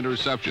 11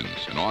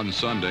 interceptions, and on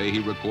Sunday he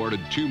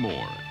recorded 2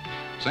 more.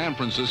 San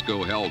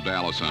Francisco held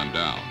Dallas on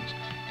downs,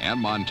 and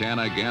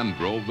Montana again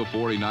drove the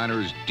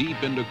 49ers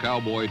deep into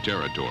Cowboy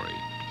territory,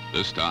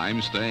 this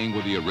time staying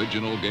with the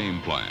original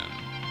game plan.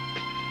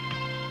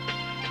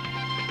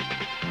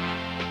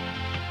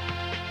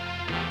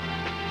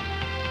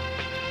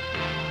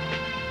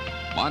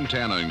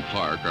 Montana and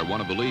Clark are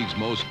one of the league's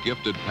most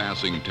gifted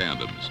passing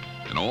tandems,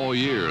 and all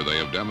year they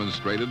have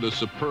demonstrated a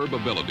superb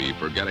ability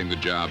for getting the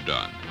job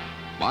done.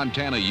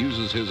 Montana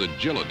uses his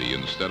agility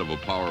instead of a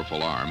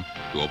powerful arm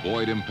to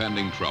avoid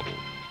impending trouble,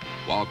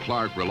 while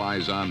Clark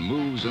relies on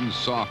moves and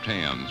soft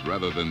hands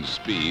rather than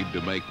speed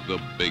to make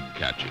the big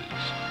catches.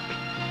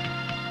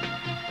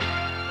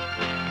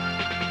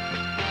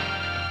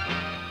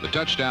 The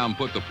touchdown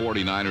put the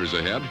 49ers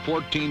ahead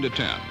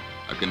 14-10,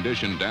 a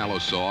condition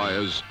Dallas saw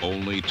as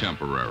only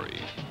temporary.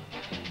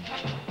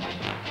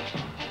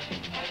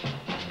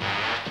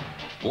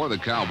 For the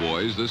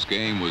Cowboys, this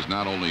game was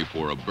not only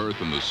for a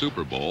berth in the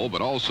Super Bowl,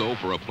 but also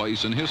for a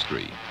place in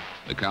history.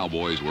 The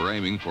Cowboys were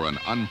aiming for an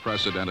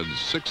unprecedented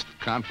 6th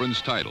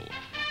conference title,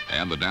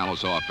 and the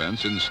Dallas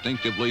offense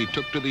instinctively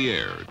took to the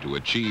air to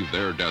achieve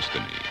their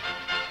destiny.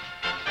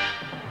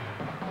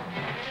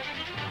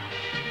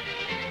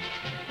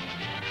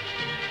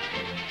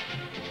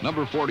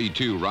 Number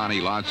 42,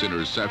 Ronnie Lott's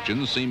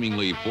interception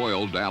seemingly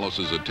foiled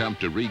Dallas's attempt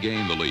to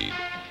regain the lead,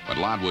 but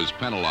Lott was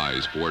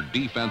penalized for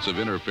defensive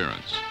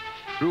interference.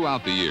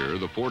 Throughout the year,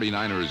 the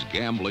 49ers'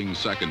 gambling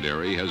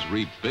secondary has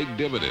reaped big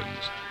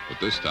dividends, but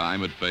this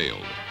time it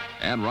failed,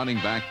 and running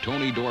back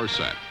Tony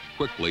Dorsett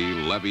quickly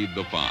levied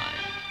the fine.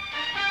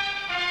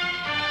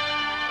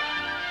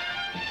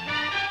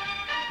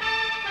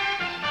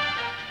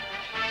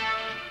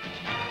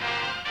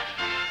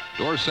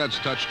 Dorsett's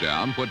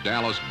touchdown put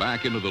Dallas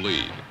back into the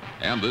lead,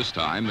 and this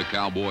time the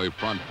Cowboy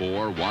front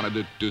four wanted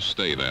it to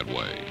stay that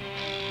way.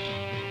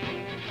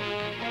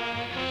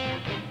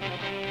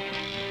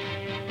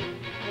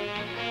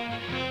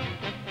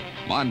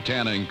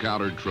 Montana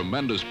encountered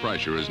tremendous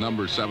pressure as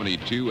number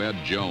 72, Ed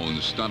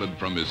Jones, stunted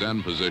from his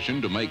end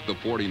position to make the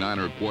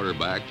 49er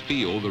quarterback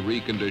feel the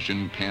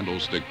reconditioned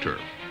candlestick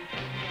turf.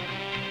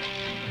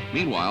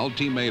 Meanwhile,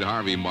 teammate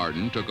Harvey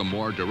Martin took a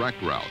more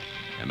direct route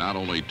and not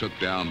only took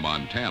down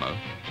Montana,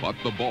 but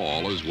the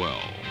ball as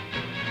well.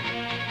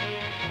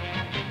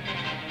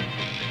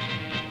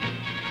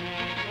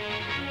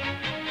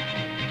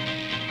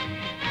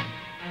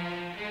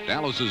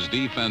 Dallas's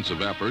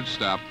defensive efforts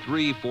stopped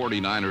 3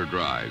 49er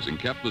drives and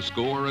kept the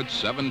score at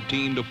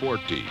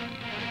 17-14.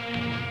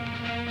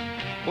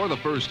 For the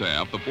first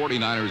half, the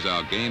 49ers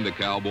outgained the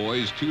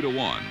Cowboys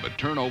 2-1, but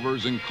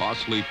turnovers and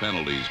costly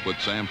penalties put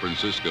San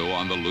Francisco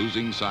on the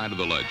losing side of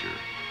the ledger,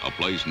 a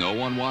place no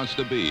one wants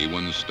to be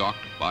when stalked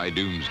by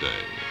doomsday.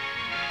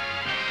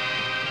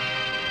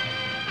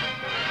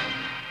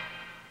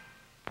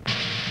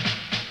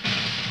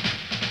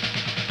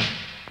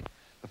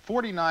 The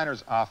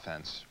 49ers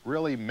offense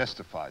really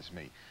mystifies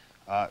me.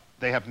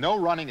 They have no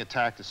running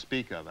attack to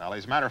speak of, Ali.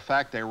 As a matter of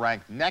fact, they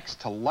rank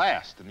next to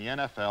last in the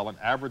NFL in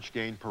average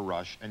gain per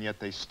rush, and yet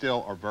they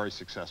still are very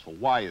successful.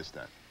 Why is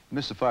that?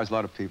 Mystifies a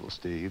lot of people,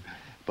 Steve.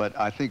 But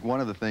I think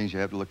one of the things you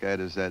have to look at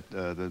is that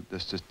the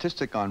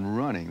statistic on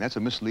running, that's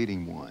a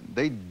misleading one.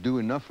 They do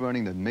enough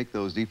running to make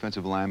those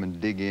defensive linemen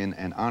dig in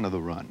and honor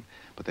the run.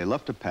 But but they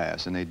love to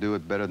pass, and they do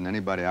it better than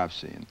anybody I've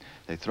seen.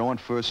 They throw on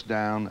first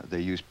down.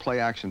 They use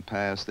play-action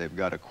pass. They've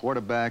got a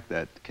quarterback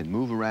that can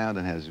move around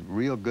and has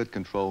real good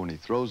control when he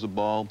throws the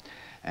ball.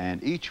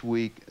 And each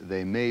week,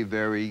 they may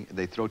vary.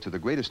 They throw to the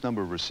greatest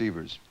number of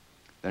receivers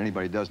that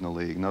anybody does in the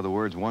league. In other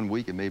words, one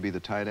week it may be the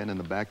tight end in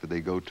the back that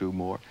they go to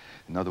more.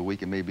 Another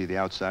week it may be the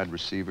outside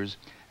receivers.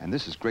 And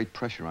this is great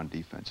pressure on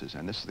defenses.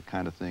 And this is the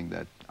kind of thing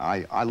that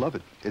I love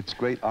it. It's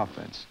great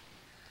offense.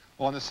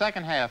 Well, in the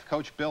second half,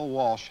 Coach Bill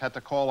Walsh had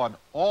to call on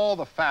all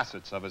the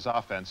facets of his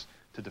offense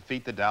to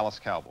defeat the Dallas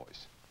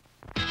Cowboys.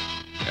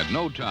 At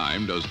no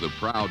time does the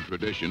proud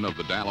tradition of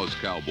the Dallas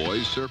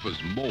Cowboys surface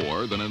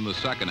more than in the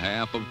second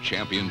half of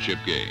championship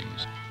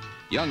games.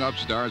 Young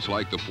upstarts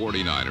like the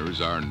 49ers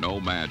are no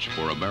match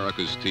for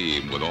America's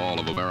team with all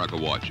of America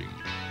watching.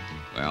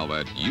 Well,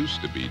 that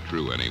used to be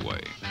true anyway.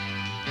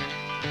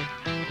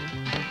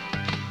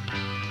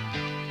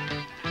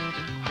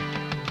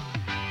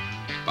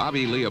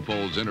 Bobby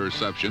Leopold's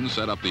interception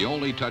set up the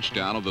only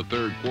touchdown of the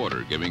third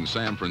quarter, giving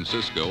San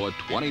Francisco a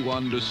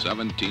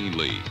 21-17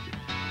 lead.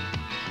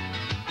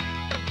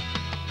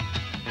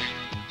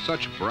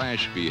 Such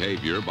brash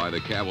behavior by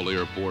the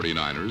Cavalier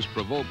 49ers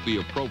provoked the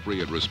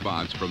appropriate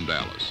response from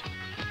Dallas.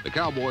 The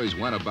Cowboys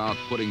went about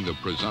putting the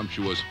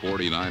presumptuous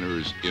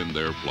 49ers in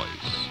their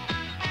place.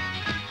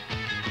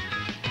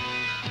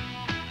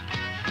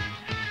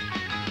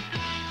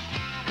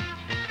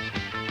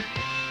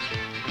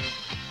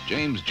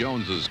 James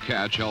Jones's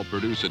catch helped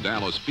produce a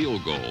Dallas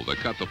field goal that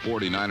cut the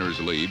 49ers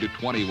lead to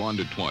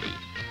 21-20.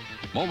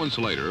 Moments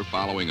later,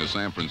 following a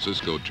San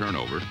Francisco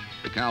turnover,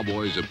 the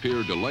Cowboys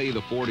appeared to lay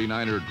the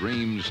 49er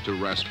dreams to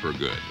rest for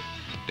good.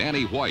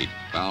 Danny White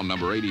found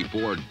number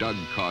 84 Doug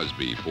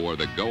Cosby for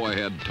the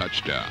go-ahead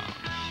touchdown.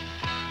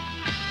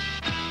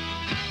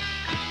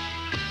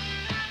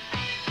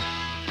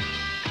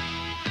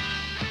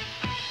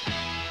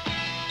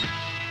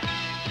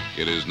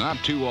 It is not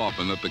too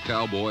often that the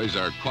Cowboys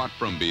are caught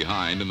from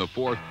behind in the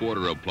fourth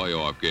quarter of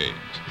playoff games.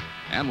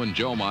 And when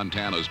Joe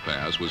Montana's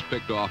pass was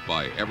picked off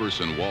by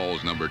Everson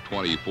Walls, number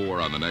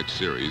 24, on the next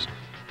series,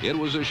 it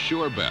was a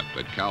sure bet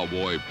that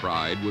Cowboy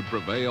pride would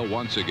prevail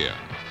once again.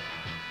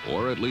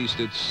 Or at least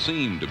it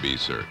seemed to be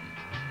certain.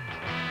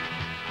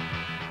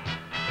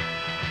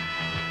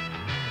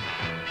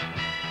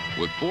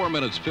 With 4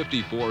 minutes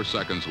 54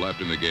 seconds left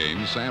in the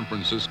game, San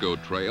Francisco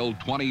trailed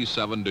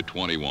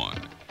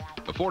 27-21.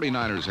 The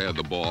 49ers had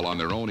the ball on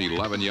their own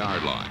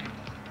 11-yard line.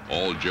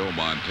 All Joe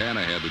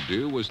Montana had to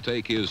do was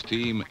take his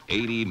team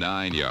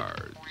 89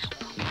 yards.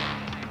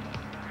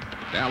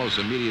 Dallas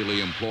immediately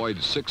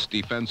employed 6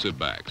 defensive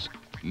backs,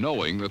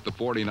 knowing that the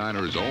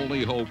 49ers'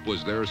 only hope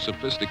was their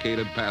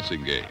sophisticated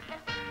passing game.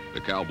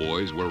 The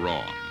Cowboys were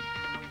wrong.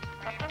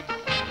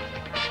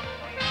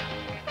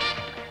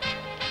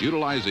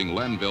 Utilizing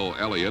Lenville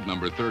Elliott,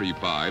 number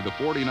 35, the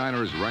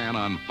 49ers ran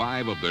on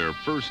 5 of their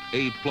first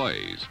 8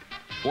 plays,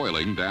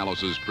 foiling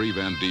Dallas's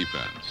prevent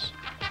defense.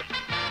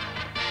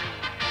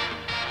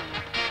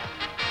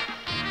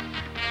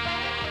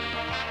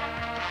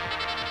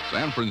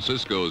 San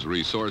Francisco's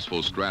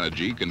resourceful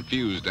strategy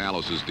confused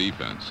Dallas's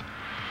defense.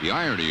 The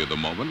irony of the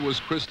moment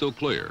was crystal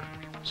clear.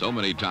 So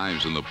many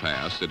times in the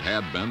past, it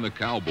had been the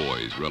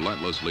Cowboys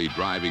relentlessly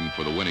driving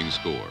for the winning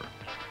score.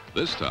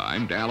 This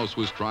time, Dallas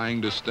was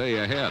trying to stay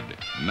ahead,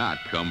 not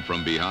come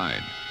from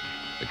behind.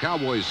 The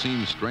Cowboys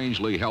seemed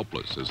strangely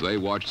helpless as they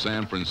watched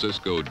San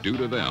Francisco do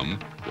to them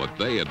what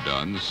they had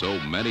done so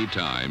many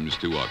times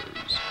to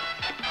others.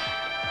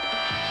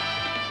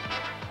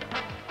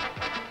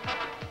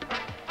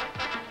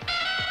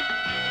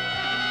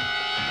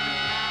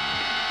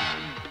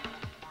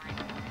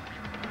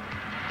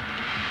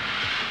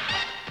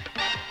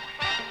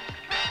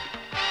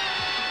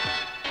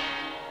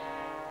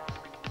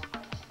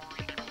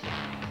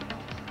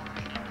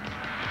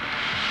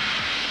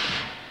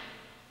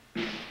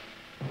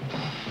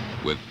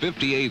 With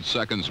 58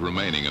 seconds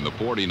remaining and the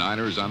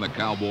 49ers on the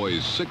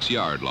Cowboys'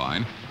 6-yard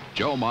line,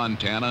 Joe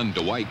Montana and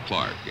Dwight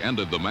Clark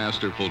ended the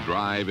masterful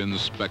drive in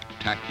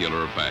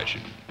spectacular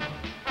fashion.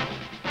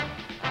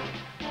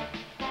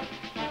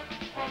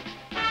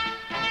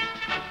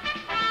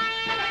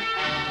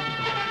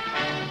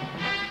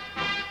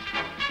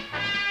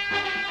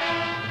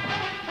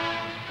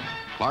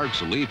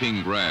 Clark's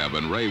leaping grab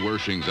and Ray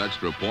Wersching's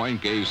extra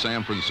point gave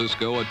San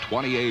Francisco a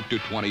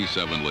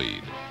 28-27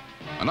 lead.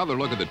 Another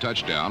look at the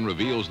touchdown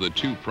reveals the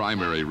 2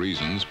 primary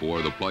reasons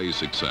for the play's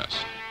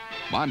success: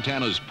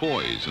 Montana's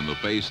poise in the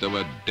face of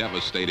a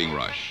devastating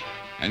rush,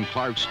 and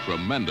Clark's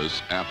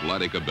tremendous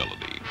athletic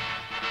ability.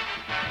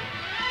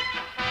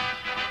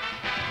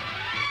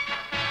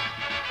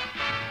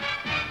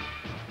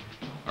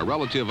 A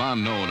relative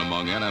unknown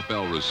among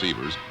NFL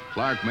receivers,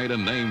 Clark made a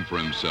name for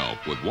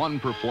himself with 1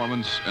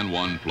 performance and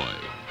 1 play.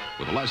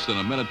 With less than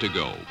a minute to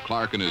go,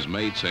 Clark and his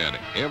mates had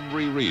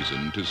every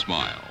reason to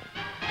smile.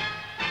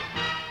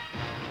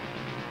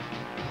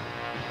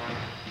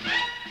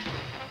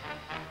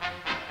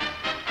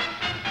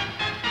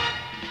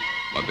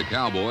 But the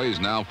Cowboys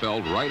now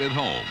felt right at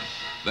home.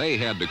 They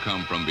had to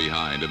come from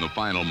behind in the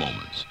final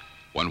moments.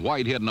 When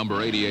White hit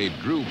number 88,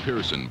 Drew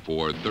Pearson,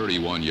 for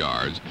 31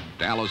 yards,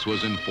 Dallas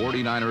was in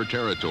 49er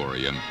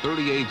territory and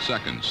 38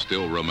 seconds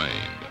still remained.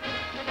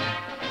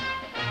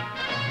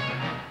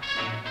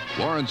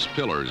 Lawrence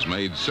Pillars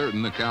made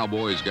certain the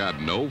Cowboys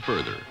got no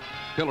further.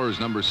 Pillars,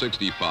 number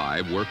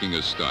 65, working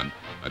a stunt,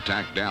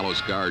 attacked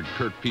Dallas guard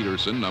Kurt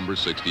Peterson, number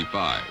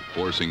 65,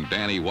 forcing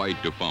Danny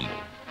White to fumble.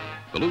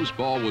 The loose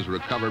ball was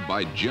recovered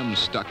by Jim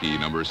Stuckey,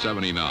 number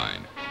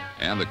 79.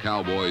 And the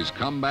Cowboys'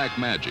 comeback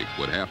magic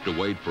would have to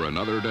wait for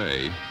another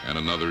day and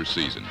another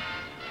season.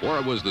 For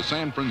it was the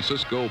San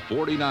Francisco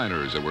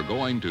 49ers that were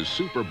going to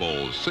Super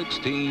Bowl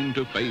 16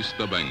 to face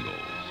the Bengals.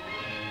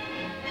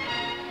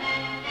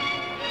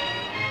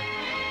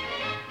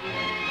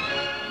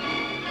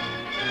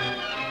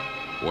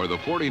 For the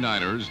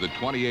 49ers, the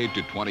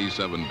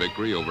 28-27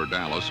 victory over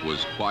Dallas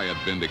was quiet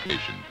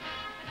vindication.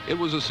 It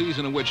was a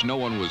season in which no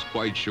one was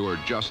quite sure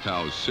just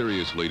how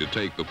seriously to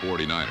take the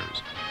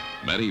 49ers.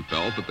 Many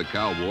felt that the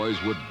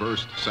Cowboys would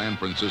burst San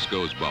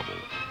Francisco's bubble,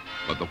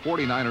 but the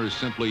 49ers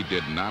simply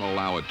did not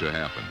allow it to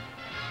happen.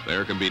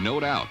 There can be no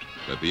doubt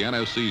that the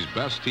NFC's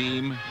best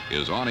team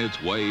is on its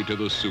way to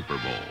the Super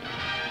Bowl.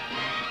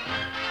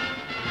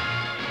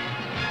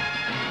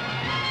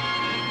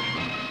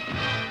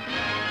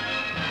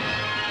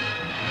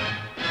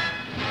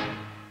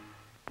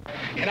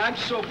 And I'm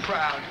so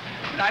proud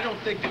that I don't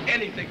think that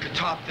anything could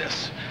top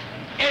this.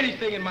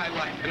 Anything in my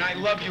life. And I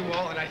love you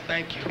all, and I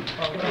thank you.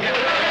 Well,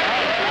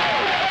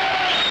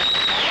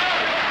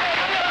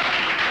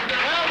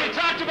 we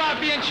talked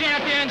about being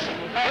champions.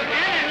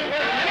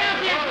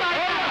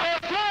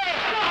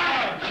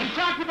 We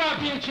talked about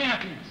being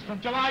champions from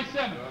July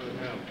 7th.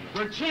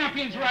 We're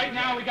champions right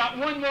now. We got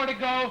one more to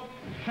go.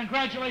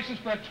 Congratulations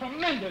for a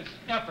tremendous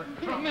effort.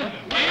 Tremendous.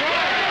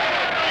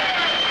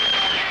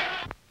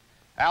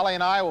 Allie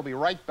and I will be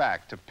right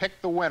back to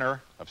pick the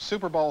winner of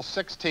Super Bowl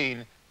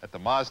 16 at the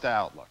Mazda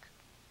Outlook.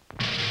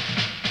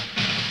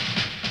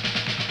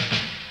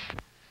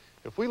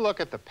 If we look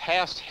at the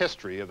past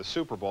history of the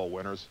Super Bowl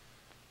winners,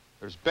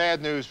 there's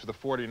bad news for the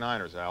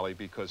 49ers, Allie,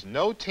 because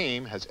no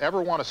team has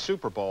ever won a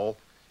Super Bowl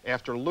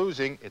after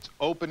losing its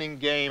opening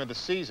game of the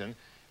season,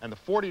 and the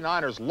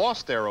 49ers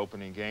lost their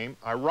opening game,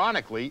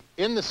 ironically,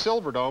 in the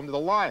Silverdome to the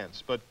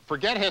Lions. But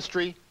forget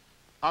history.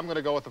 I'm going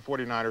to go with the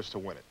 49ers to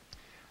win it.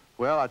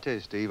 Well, I tell you,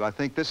 Steve, I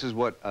think this is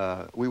what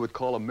we would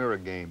call a mirror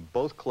game.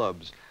 Both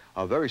clubs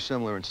are very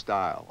similar in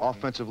style,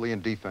 offensively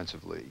and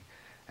defensively.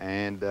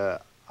 And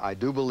I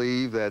do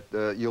believe that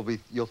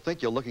you'll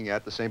think you're looking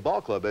at the same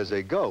ball club as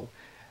they go.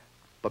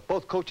 But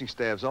both coaching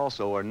staffs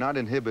also are not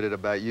inhibited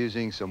about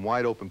using some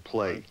wide open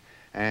play.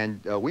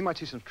 And we might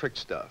see some trick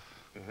stuff.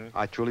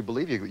 I truly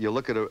believe you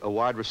look at a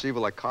wide receiver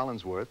like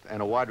Collinsworth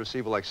and a wide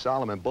receiver like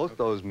Solomon. Both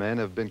those men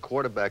have been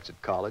quarterbacks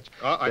at college.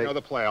 I know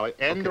the play, Allie.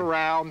 End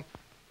around,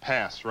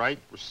 pass, right?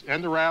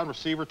 End around,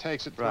 receiver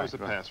takes it, throws the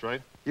pass,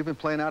 right? You've been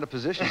playing out of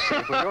position,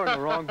 Steve, but you're in the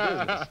wrong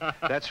business.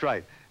 That's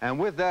right. And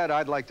with that,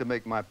 I'd like to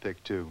make my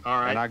pick, too. All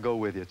right. And I go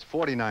with you. It's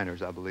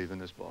 49ers, I believe, in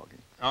this ballgame.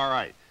 All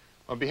right.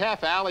 On behalf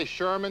of Allie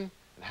Sherman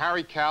and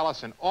Harry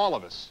Callis and all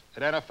of us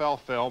at NFL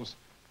Films,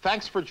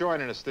 thanks for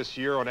joining us this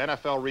year on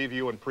NFL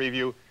Review and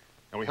Preview,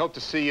 and we hope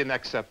to see you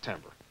next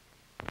September.